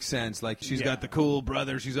 that makes sense. Like, she's got the cool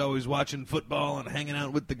brother. She's always watching football and hanging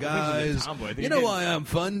out with the guys. You know why I'm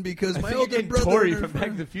fun? Because my older brother... Tori from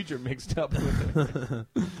Back to the Future mixed up with her.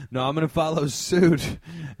 No, I'm going to follow suit.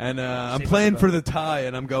 And I'm playing for the tie,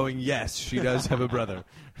 and I'm going, yes, she does have a brother.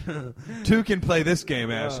 2 can play this game,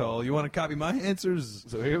 asshole. You want to copy my answers?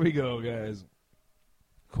 So here we go, guys.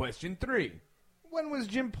 Question 3. When was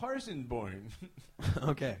Jim Parsons born?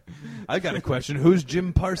 Okay. I got a question. Who's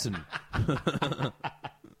Jim Parsons?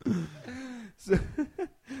 So,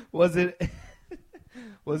 was it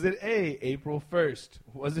A, April 1st?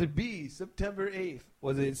 Was it B, September 8th?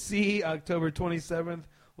 Was it C, October 27th?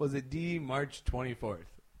 Was it D, March 24th?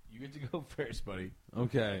 You get to go first, buddy.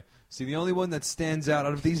 Okay. See, the only one that stands out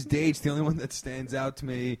of these dates, the only one that stands out to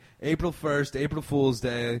me, April 1st, April Fool's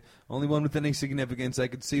Day, only one with any significance I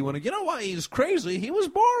could see one. You know why he's crazy? He was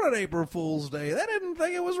born on April Fool's Day. They didn't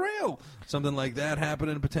think it was real. Something like that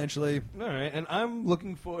happening potentially. All right, and I'm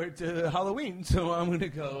looking forward to Halloween, so I'm going to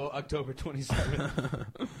go October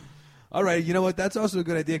 27th. All right, you know what? That's also a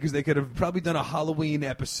good idea because they could have probably done a Halloween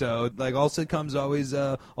episode. Like all sitcoms always,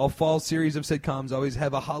 all fall series of sitcoms always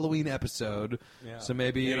have a Halloween episode. Yeah. So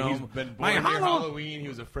maybe, he's been born near Halloween. He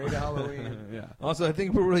was afraid of Halloween. Yeah. Also, I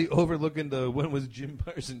think we're really overlooking the when was Jim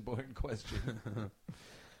Parsons born question.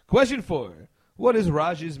 Question 4. What is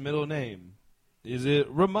Raj's middle name? Is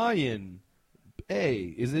it Ramayan? A.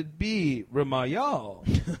 Is it B. Ramayal?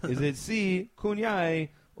 Is it C. Kunyai?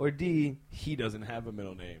 Or D. He doesn't have a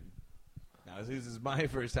middle name? Now, this is my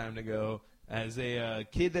first time to go. As a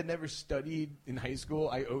kid that never studied in high school,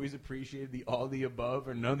 I always appreciated the all the above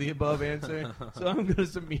or none of the above answer. So I'm going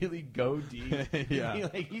to immediately go D. Yeah. Be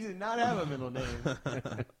like, he did not have a middle name.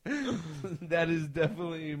 That is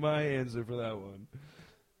definitely my answer for that one.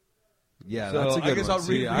 Yeah, So that's a good I guess one. I'll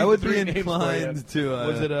See, read I would the be three names inclined for you. to.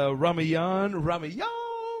 Was it Ramayan,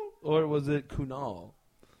 or was it Kunal?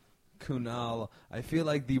 Kunal. I feel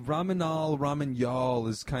like the Ramanyal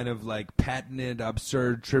is kind of like patented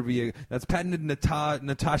absurd trivia. That's patented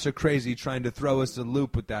Natasha Crazy trying to throw us a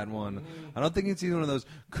loop with that one. I don't think it's either one of those.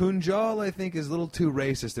 Kunjal, I think, is a little too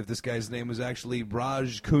racist if this guy's name was actually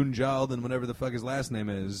Raj Kunjal than whatever the fuck his last name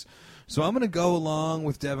is. So I'm going to go along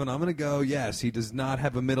with Devin. I'm going to go, yes, he does not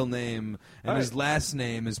have a middle name, and his last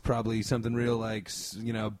name is probably something real like,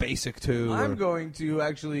 basic too. I'm going to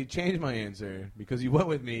actually change my answer because you went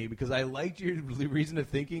with me because I liked your reason of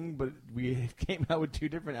thinking, but we came out with two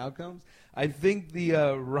different outcomes. I think the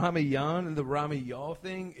Ramayan and the Ramayal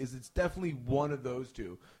thing it's definitely one of those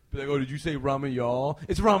two. Be like, oh, did you say Ramayal?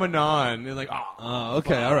 It's Ramanan. They're like, oh,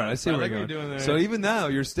 okay, all right. I see what you're doing there. So even now,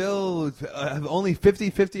 you're still have only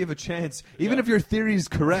 50-50 of a chance. Even if your theory's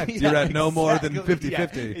correct, you're at no more than 50-50. Yeah,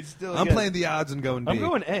 it's still, I'm playing the odds and going B. I'm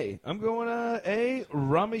going A. I'm going A,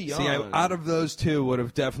 Ramayan. See, out of those two, would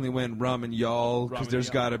have definitely went Ramayal because there's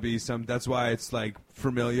got to be some. That's why it's like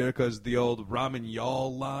familiar because the old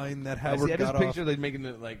Ramayal line that Howard I got just picture like making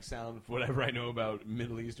it like sound whatever I know about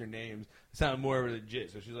Middle Eastern names sound more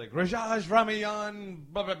legit. So she's like Rajaj Ramayan.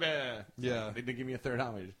 Blah, blah, blah. Yeah, they give me a third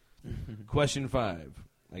homage. Question 5.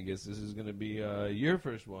 I guess this is going to be your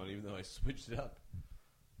first one, even though I switched it up.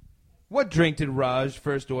 What drink did Raj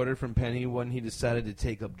first order from Penny when he decided to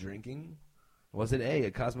take up drinking? Was it A,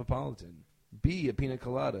 a Cosmopolitan, B, a Pina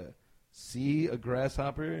Colada, C, a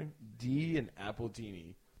Grasshopper, D, an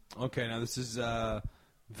Appletini? Okay, now this is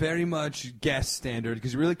very much guess standard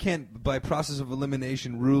because you really can't, by process of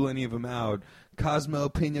elimination, rule any of them out. Cosmo,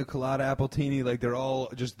 Pina Colada, Appletini, like they're all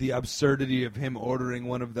just the absurdity of him ordering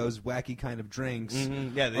one of those wacky kind of drinks.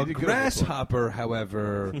 Mm-hmm. Yeah, a Grasshopper,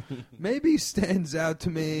 however, maybe stands out to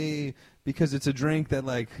me because it's a drink that,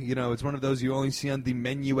 like, it's one of those you only see on the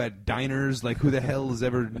menu at diners. Like, who the hell has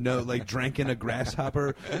ever drank in a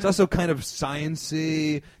Grasshopper? It's also kind of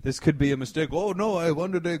sciencey. This could be a mistake. Oh no, I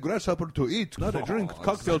wanted a grasshopper to eat, not a drink,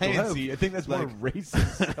 cocktail to have. I think that's more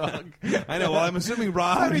racist. Dog. I know. Well, I'm assuming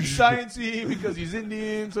Raj. I mean, sciencey because he's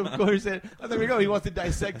Indian, so of course, there we go. He wants to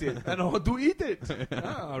dissect it and to eat it.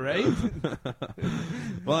 All right.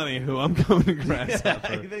 Well, anywho, I'm going to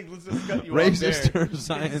Grasshopper. Yeah, I think let's just cut you racist off or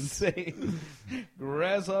science?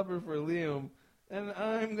 Grasshopper for Liam. And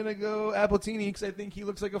I'm going to go Appletini because I think he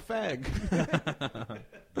looks like a fag.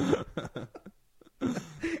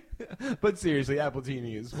 But seriously,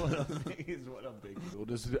 Appletini is what I'm thinking.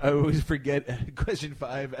 I always forget question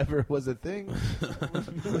 5 ever was a thing.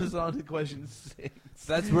 Move on to question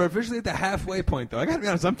 6. We're officially at the halfway point, though. I gotta be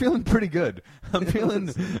honest, I'm feeling pretty good. I'm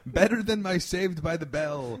feeling better than my Saved by the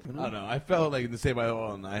Bell. I don't know. I felt like in the Saved by the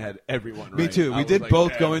Bell, and I had everyone right. Me too. We did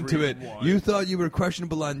both go into it. Everyone. You thought you were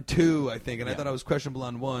questionable on 2, I think, and I thought I was questionable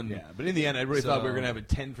on 1. Yeah, but in the end, I really thought we were gonna have a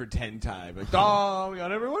 10 for 10 tie. Like, oh, we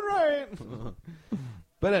got everyone right.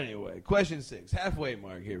 But anyway, question 6, halfway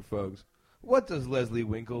mark here, folks. What does Leslie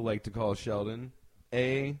Winkle like to call Sheldon?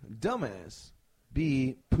 A, dumbass,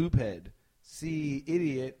 B, poophead, C,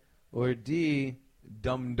 idiot, or D,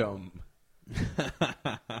 dum-dum?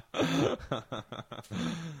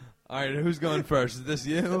 All right, who's going first? Is this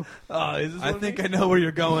you? I think I know where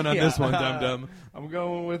you're going on this one, dum-dum. I'm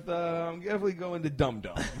going with, I'm definitely going to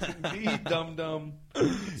dum-dum. D, dum-dum.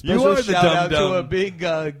 You are the shout out dum-dum. to a big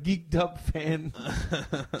geeked up fan.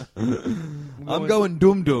 I'm going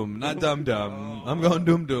doom-doom, not dum-dum. I'm going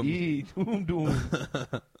doom-doom. E, doom-doom.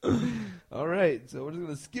 All right, so we're just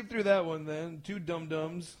going to skip through that one then. 2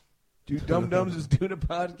 dum-dums. 2 dum-dums is doing a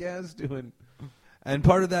podcast, doing... And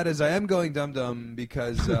part of that is I am going dum-dum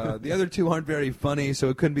because the other 2 aren't very funny, so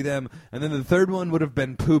it couldn't be them. And then the third one would have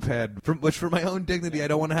been poophead, which for my own dignity I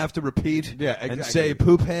don't want to have to repeat and say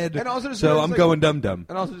poophead. And also so I'm going dum-dum.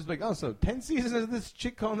 And also just like, 10 seasons of this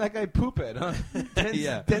chick calling that guy poophead, huh? 10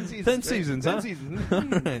 seasons. 10 seasons, huh? 10 seasons. All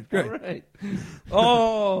right, great. All right.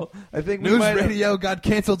 Oh, I think News Radio got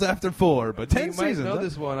canceled after 4, but 10 you seasons. You might know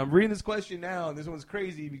this one. I'm reading this question now, and this one's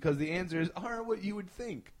crazy because the answers aren't what you would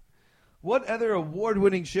think. What other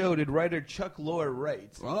award-winning show did writer Chuck Lorre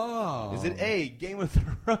write? Oh. Is it A, Game of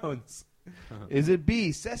Thrones? Is it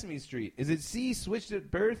B, Sesame Street? Is it C, Switched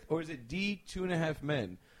at Birth? Or is it D, 2.5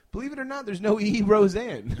 Men? Believe it or not, there's no E,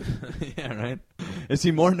 Roseanne. Yeah, right. Is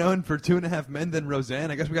he more known for 2.5 Men than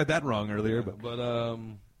Roseanne? I guess we got that wrong earlier. But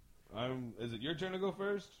is it your turn to go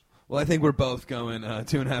first? Well, I think we're both going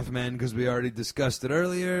 2.5 Men because we already discussed it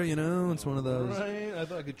earlier. You know, it's one of those. Right. I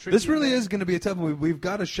thought I could trick This you really there. is going to be a tough one. We've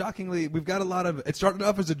got a lot of. It started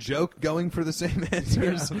off as a joke, going for the same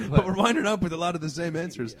answers, Yeah, but we're winding up with a lot of the same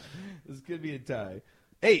answers. Yeah. This could be a tie.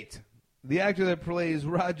 8. The actor that plays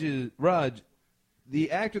Raj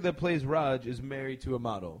is married to a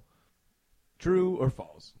model. True or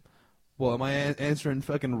false? Well, am I answering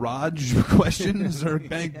fucking Raj questions or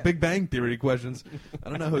Big Bang Theory questions? I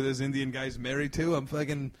don't know who this Indian guy's married to.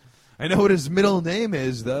 I know what his middle name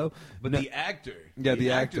is, though. But the actor. Yeah,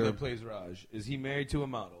 the actor that plays Raj, is he married to a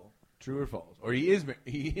model? True or false? Or he is.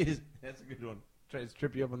 He is. That's a good one. Try to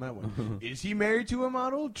trip you up on that one. Is he married to a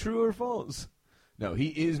model? True or false? No, he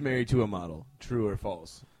is married to a model. True or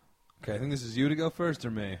false? Okay, I think this is you to go first or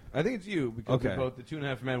me? I think it's you because Okay. we both the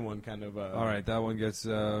 2.5 Men one kind of. All right, that one gets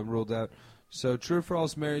ruled out. So true or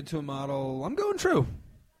false, married to a model. I'm going true.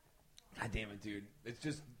 God damn it, dude! It's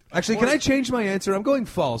just. Actually, can I change my answer? I'm going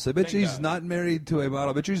false. I bet Thank she's God. not married to a model.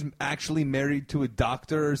 I bet she's actually married to a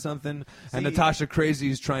doctor or something. See- And Natasha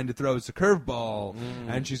Crazy's trying to throw us a curveball.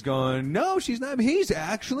 And she's going, no, she's not. He's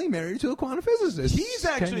actually married to a quantum physicist. He's Can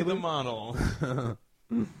actually you the believe- model.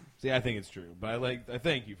 See, I think it's true, but I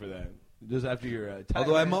thank you for that. Just after your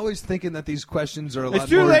Although I'm always thinking that these questions are a it's lot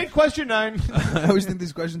too more... late. Question 9. I always think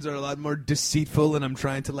these questions are a lot more deceitful, and I'm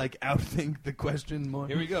trying to, outthink the question more.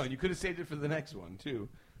 Here we go. And you could have saved it for the next one too.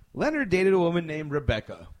 Leonard dated a woman named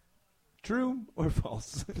Rebecca. True or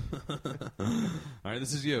false? All right,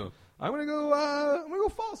 this is you. I'm gonna go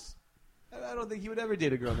false. I don't think he would ever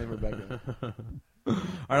date a girl named Rebecca. All right,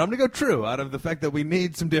 I'm going to go true. Out of the fact that we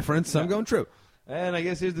need some difference, I'm going true. And I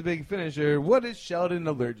guess here's the big finisher. What is Sheldon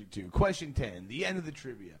allergic to? Question 10, the end of the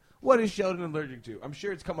trivia. What is Sheldon allergic to? I'm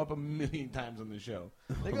sure it's come up a million times on the show.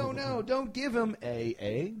 They go, no, don't give him A,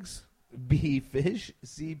 eggs, B, fish,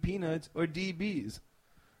 C, peanuts, or D, bees.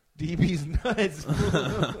 D, bees nuts.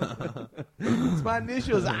 It's my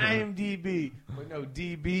initials, IMDb. But no,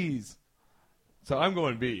 D, bees. So I'm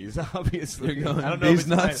going B's, obviously. You're going I don't know B's if it's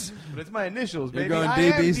nuts? but it's my initials, You're baby. going I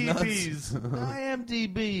am DB's DBs. nuts? I am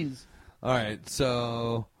DBs. All right,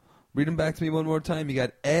 so read them back to me one more time. You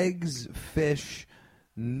got eggs, fish,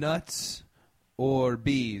 nuts, or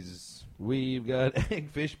bees. We've got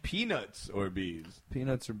egg, fish, peanuts, or bees.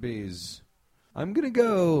 Peanuts or bees. I'm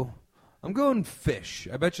going fish.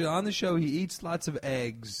 I bet you on the show he eats lots of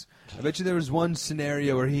eggs. I bet you there was one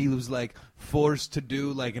scenario where he was forced to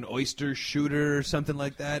do an oyster shooter or something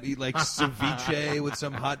like that. Eat ceviche with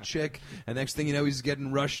some hot chick, and next thing you know he's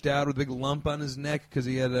getting rushed out with a big lump on his neck because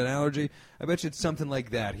he had an allergy. I bet you it's something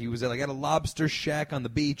like that. He was at a lobster shack on the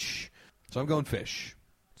beach. So I'm going fish.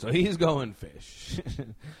 So he's going fish.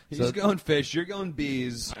 He's going fish. You're going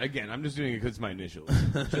bees. Again, I'm just doing it because it's my initials.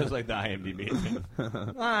 Just like the IMDb.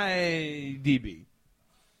 IDB.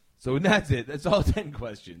 So that's it. That's all 10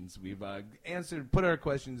 questions. We've put our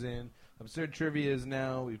questions in. Absurd Trivia is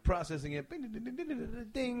now. We're processing it.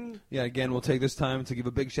 Ding. Yeah, again, we'll take this time to give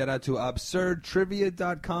a big shout-out to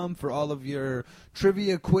AbsurdTrivia.com for all of your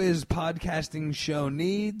trivia quiz podcasting show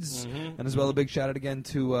needs. And as well, a big shout-out again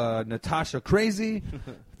to Natasha Crazy.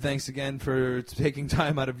 Thanks again for taking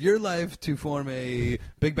time out of your life to form a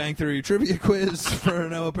Big Bang Theory trivia quiz for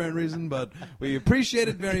no apparent reason, but we appreciate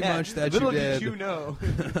it very much that Little you did. did you know.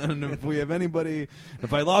 And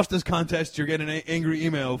if I lost this contest, you're getting an angry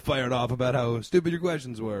email fired off about how stupid your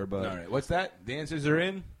questions were. But All right, what's that? The answers are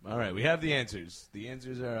in? All right, we have the answers. The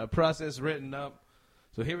answers are processed, written up.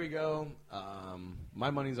 So here we go. My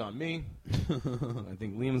money's on me. I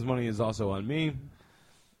think Liam's money is also on me.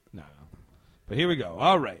 No. But here we go.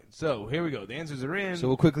 All right, so here we go. The answers are in. So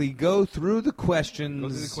we'll quickly go through the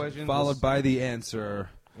questions, questions. followed by the answer,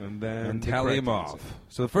 and then and the tally correct them off. answer.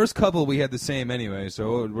 So the first couple we had the same anyway.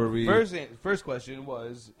 So were we? First question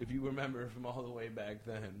was, if you remember from all the way back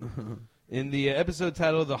then, in the episode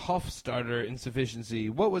titled "The Hofstadter Insufficiency,"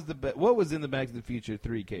 what was in the Back to the Future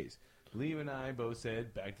 3 case? Liam and I both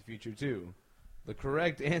said Back to the Future 2. The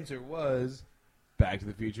correct answer was Back to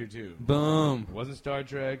the Future 2. Boom. It wasn't Star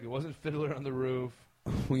Trek. It wasn't Fiddler on the Roof.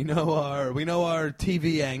 We know our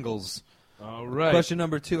TV angles. All right. Question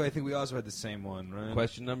number 2. I think we also had the same one, right?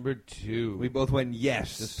 Question number 2. We both went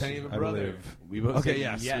yes. Just Penny of a I Brother. believe. We both Okay,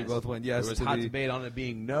 said yes. We both went yes. There was to hot the- debate on it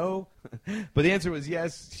being no, but the answer was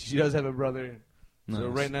yes. She does have a brother. So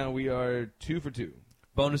Nice. right now we are 2 for 2.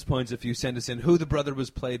 Bonus points if you send us in who the brother was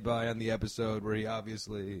played by on the episode where he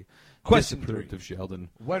obviously Question disapproved 3. of Sheldon.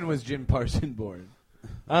 When was Jim Parson born?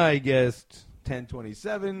 I guessed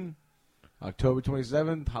 10/27, October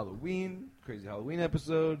 27th, Halloween, crazy Halloween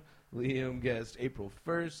episode. Liam guessed April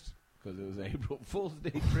 1st because it was an April Fool's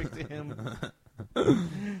Day trick to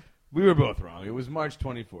him. We were both wrong. It was March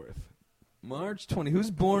 24th. March 20. Who's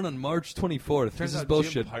born on March 24th? Turns This is out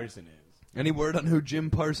bullshit. Jim Parson is. Any word on who Jim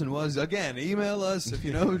Parson was? Again, email us if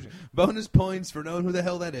you know. Bonus points for knowing who the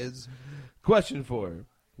hell that is. Question 4.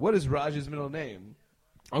 What is Raj's middle name?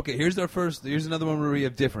 Okay, here's another one where we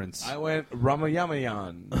have difference. I went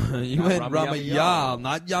Ramayamayan. You went Ramayal,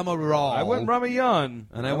 not Yamaral. I went Ramayan.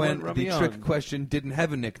 And I went, the Ramayan. trick question didn't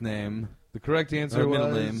have a nickname. The correct answer Or was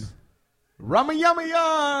middle name.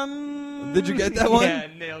 Ramayamayan. Did you get that one? Yeah,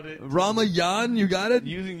 nailed it. Ramayan, you got it?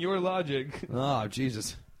 Using your logic. Oh,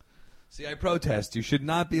 Jesus. See, I protest. You should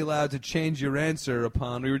not be allowed to change your answer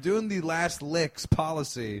upon... We were doing the last licks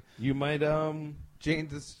policy. You might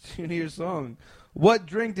change the tune of your song. What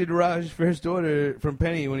drink did Raj first order from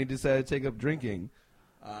Penny when he decided to take up drinking?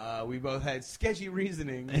 We both had sketchy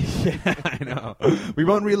reasoning. Yeah, I know. We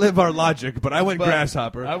won't relive our logic, but I went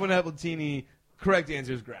Grasshopper. I went Appletini. Correct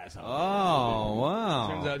answer is Grasshopper. Oh, wow.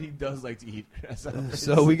 Turns out he does like to eat grasshoppers.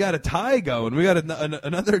 So we got a tie going. We got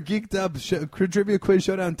another geeked up trivia quiz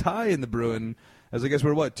showdown tie in the brewing. As I guess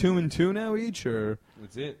we're, 2-2 now each? Or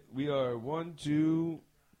That's it. We are 1, 2,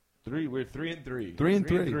 3. We're 3 and 3. 3 and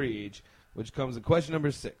 3. 3 each, which comes to question number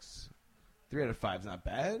 6. 3 out of 5 is not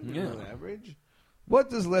bad. Yeah. On average. What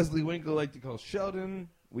does Leslie Winkle like to call Sheldon?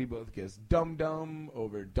 We both guessed dum-dum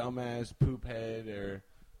over dumbass, poophead, or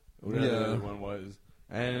whatever the other one was.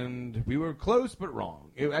 And we were close but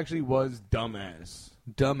wrong. It actually was dumbass.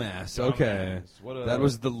 dumbass. Okay. That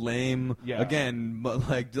was the lame. Yeah. Again,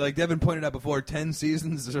 like Devin pointed out before, 10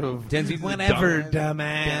 seasons of 10 seasons of whatever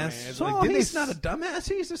dumbass. dumbass. Like, Oh, didn't he's they not a dumbass.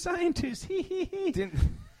 He's a scientist. Didn't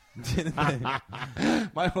Didn't they?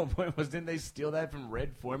 My whole point was, didn't they steal that from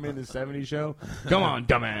Red Foreman in the 70s show? Come on,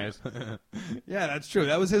 dumbass. Yeah, that's true.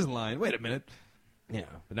 That was his line. Wait a minute. Yeah,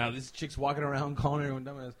 but now this chick's walking around calling everyone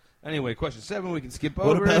dumbass. Anyway, question 7, we can skip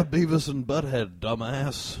What over. about Beavis and Butthead,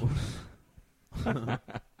 dumbass?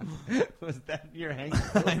 Was that your hang?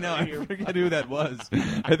 I know. I forget who that was.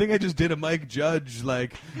 I think I just did a Mike Judge,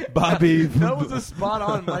 like Bobby. That was a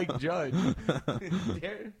spot-on Mike Judge.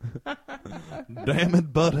 Damn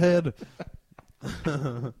it, Butthead.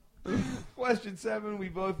 Question 7, we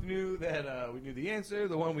both knew that we knew the answer.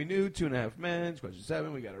 The one we knew, 2.5 Men. Question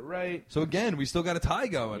 7, we got it right. So again, we still got a tie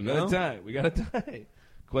going. We got a tie. We got a tie.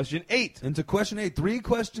 Question 8. Into question 8. 3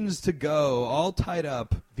 questions to go, all tied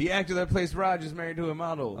up. The actor that plays Raj is married to a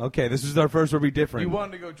model. Okay, this is our first where we different. You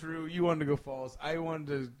wanted to go true. You wanted to go false. I wanted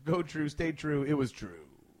to go true, stay true. It was true.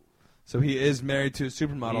 So he is married to a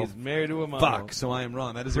supermodel. He's married to a model. Fuck, so I am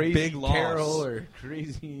wrong. That is Crazy a big loss. Carol or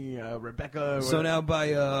crazy Rebecca. Or So now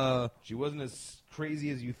by she wasn't as crazy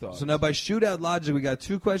as you thought. shootout logic, we got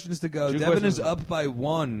 2 questions to go. Devin is up by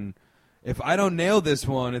 1. If I don't nail this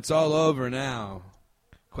one, it's all over now.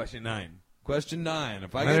 Question 9. Question 9.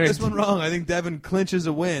 If I get this one wrong, I think Devin clinches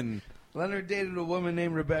a win. Leonard dated a woman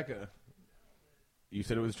named Rebecca. You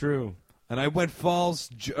said it was true. And I went false,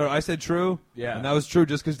 or I said true? Yeah. And that was true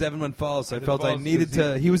just because Devin went false. I said felt I false needed 'cause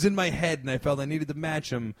to, he was in my head, and I felt I needed to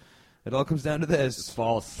match him. It all comes down to It's this.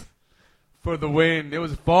 false. For the win. It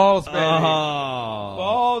was false, baby. Oh.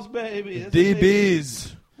 False, baby. That's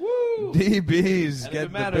DBs. Woo. DBs. And Get if it the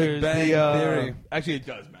matters, Big Bang Theory. Actually, it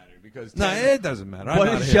does matter. Because No, it doesn't matter. I'm what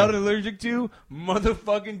out is here. Sheldon allergic to?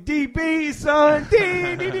 Motherfucking DB, son.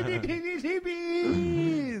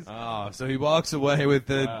 DBs. Oh, so he walks away with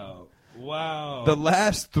the Wow. the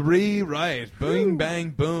last 3 right. Boom,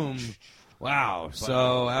 bang, boom. Wow.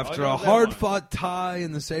 So after a hard-fought tie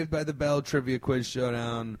in the Saved by the Bell trivia quiz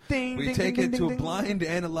showdown, we take it to a blind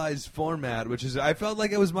analyze format, which is, I felt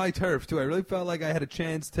like it was my turf, too. I really felt like I had a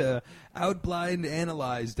chance to out-blind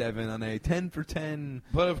analyze Devin on a 10 for 10.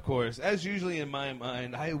 But of course, as usually in my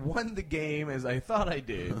mind, I won the game as I thought I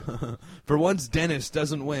did. For once, Dennis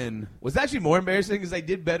doesn't win. Was actually more embarrassing because I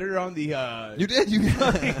did better on the. You did. You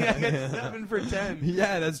I got 7 for 10.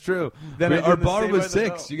 Yeah, that's true. Then I Our did the bar Saved was by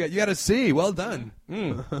the 6. Bell. You got a C. Well done.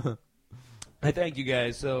 I thank you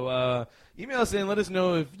guys. So email us in. Let us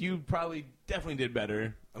know if you probably definitely did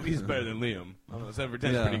better. At least better than Liam. I don't know, 7 for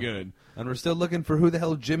 10 is Yeah. pretty good. And we're still looking for who the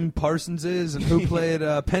hell Jim Parsons is and who played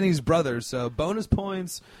Penny's brother. So bonus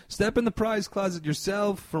points. Step in the prize closet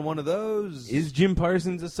yourself for one of those. Is Jim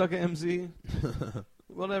Parsons a sucker MC?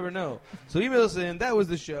 We'll never know. So email us in. That was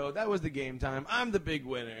the show. That was the game time. I'm the big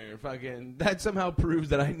winner. Fucking that somehow proves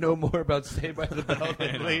that I know more about Saved by the Bell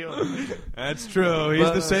than Liam. That's true. He's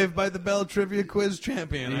But, the Saved by the Bell trivia quiz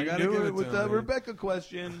champion. I You gotta knew give it it with to the him. Rebecca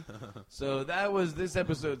question. So that was this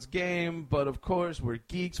episode's game. But of course, we're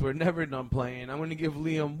geeks. We're never done playing. I'm going to give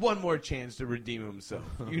Liam one more chance to redeem himself.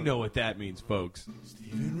 You know what that means, folks.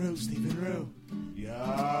 Stephen Rowe.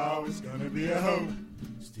 Yo, it's gonna be a hoe.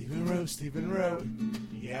 Stephen Root, Stephen Root.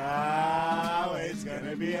 Yo, it's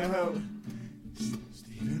gonna be a hoot.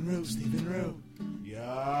 Stephen Root, Stephen Root.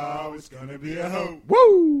 Yo, it's gonna be a hoot.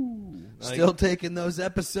 Woo! Still taking those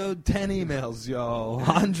episode 10 emails, yo.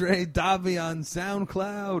 Andre Davi on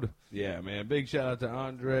SoundCloud. Yeah, man. Big shout out to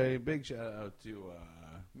Andre. Big shout out to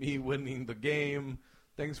me winning the game.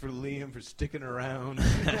 Thanks for Liam for sticking around.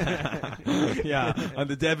 Yeah, on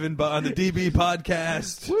the DB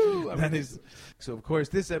podcast. Woo! So, of course,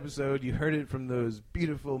 this episode, you heard it from those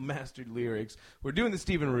beautiful mastered lyrics. We're doing the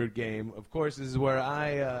Stephen Root game. Of course, this is where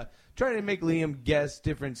I try to make Liam guess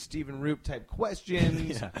different Stephen Root type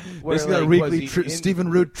questions. Yeah. Where, Basically, like, a weekly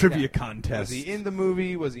Stephen Root trivia contest. Was he in the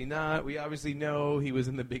movie? Was he not? We obviously know he was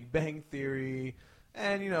in the Big Bang Theory.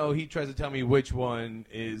 And, he tries to tell me which one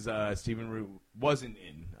is Stephen Root wasn't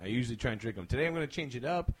in. I usually try and trick him. Today I'm going to change it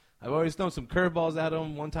up. I've always thrown some curveballs at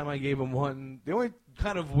him. One time I gave him one. The only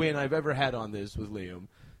kind of win I've ever had on this with Liam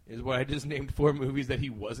is where I just named 4 movies that he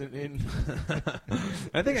wasn't in.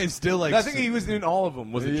 I think I still I think he was in all of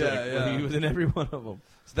them. Was a trick? Yeah. He was in every one of them.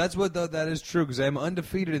 So that's what that is true, because I'm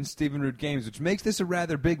undefeated in Stephen Root games, which makes this a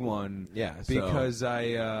rather big one. Yeah, because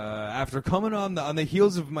I after coming on the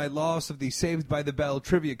heels of my loss of the Saved by the Bell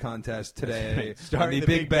trivia contest today, Starting the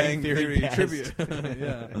the Big Bang Theory cast. trivia.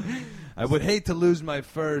 Yeah, I would hate to lose my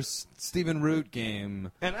first Stephen Root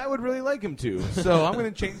game. And I would really like him to. So I'm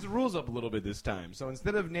going to change the rules up a little bit this time. So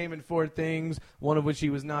instead of naming 4 things, one of which he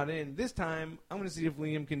was not in, this time I'm going to see if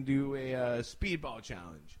Liam can do a speedball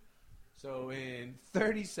challenge. So in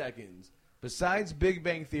 30 seconds, besides Big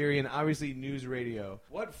Bang Theory and obviously news radio,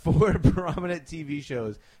 what 4 prominent TV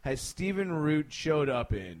shows has Stephen Root showed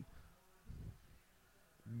up in?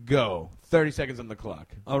 Go. 30 seconds on the clock.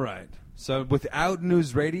 All right. So without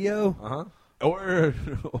news radio? Uh-huh.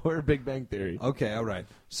 Or Big Bang Theory. Okay, all right.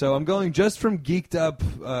 So I'm going just from Geeked Up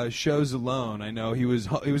shows alone. I know he was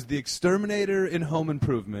the exterminator in Home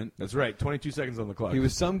Improvement. That's right. 22 seconds on the clock. He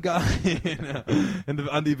was some guy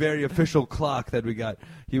on the very official clock that we got.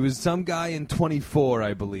 He was some guy in 24,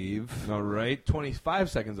 I believe. All right.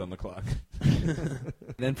 25 seconds on the clock.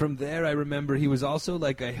 Then from there, I remember he was also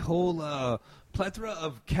like a whole plethora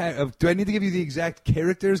of do I need to give you the exact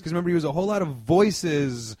characters? Because remember, he was a whole lot of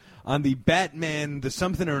voices on the Batman, the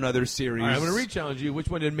something or another series. All right, I'm going to re-challenge you. Which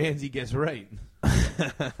one did Manzi guess right?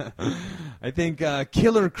 I think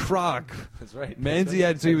Killer Croc. That's right. Manzi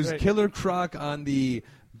had, so he was right. Killer Croc on the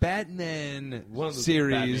Batman One of the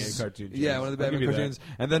series. Batman cartoons. Yeah, one of the I'll give Batman you cartoons.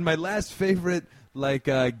 And then my last favorite,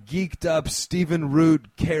 geeked up Stephen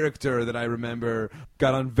Root character that I remember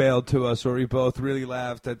got unveiled to us, where we both really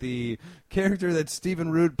laughed at the character that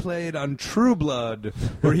Stephen Root played on True Blood,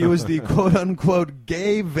 where he was the quote-unquote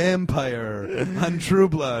gay vampire on True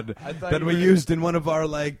Blood that we used in one of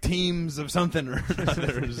our teams of something or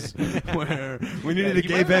others, where we needed a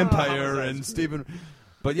gay vampire and Stephen...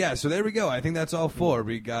 But yeah, so there we go. I think that's all 4.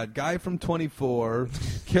 We got Guy from 24,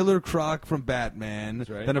 Killer Croc from Batman,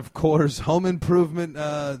 That's right. Then of course Home Improvement,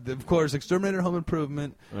 Exterminator Home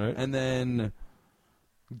Improvement, Right. and then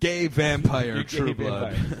Gay Vampire True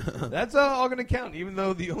Blood. That's all going to count, even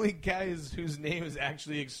though the only guy whose name is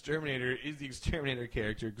actually Exterminator is the Exterminator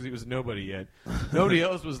character, because he was nobody yet. Nobody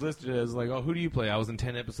else was listed as who do you play? I was in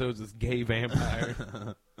 10 episodes as Gay Vampire.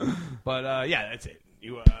 But yeah, that's it.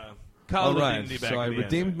 You All right, so I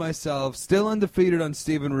redeemed myself, still undefeated on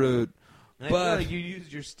Stephen Root. And But I feel like you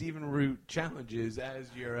used your Stephen Root challenges as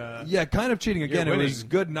your... yeah, kind of cheating again. It winning. was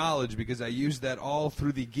good knowledge because I used that all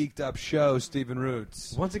through the Geeked Up show, Stephen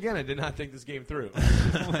Roots. Once again, I did not think this game through.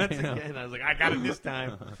 Once again, I was like, I got it this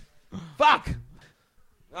time. Fuck!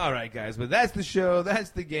 All right, guys, but that's the show.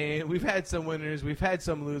 That's the game. We've had some winners. We've had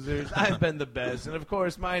some losers. I've been the best. And, of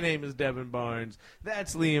course, my name is Devin Barnes.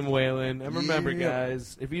 That's Liam Whalen. And remember,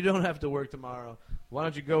 guys, if you don't have to work tomorrow, why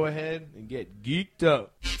don't you go ahead and get geeked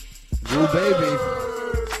up? Ooh, baby.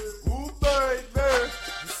 Ooh, baby.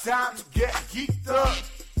 It's time to get geeked up.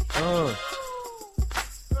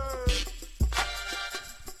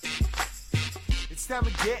 It's time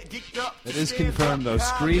to get geeked up. It is confirmed, though.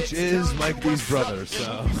 Screech is Mike D's brother,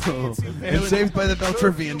 so... And Saved by the Bell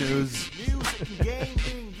trivia news. Music and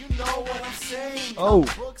gaming, you know what I'm saying. Oh.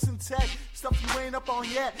 Books and tech, stuff you ain't up on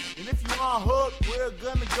yet. And if you are hooked, we're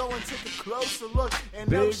gonna go and take a closer look. And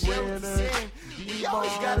no Big show winner. the same. We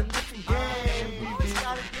always got a different game. We always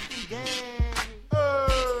got a different game. Hey,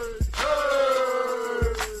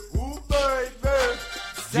 ooh, baby.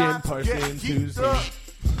 It's Jim time to get Parsons, geeked who's up.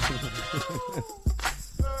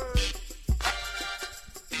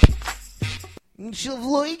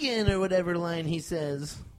 Shavoygan or whatever line he says.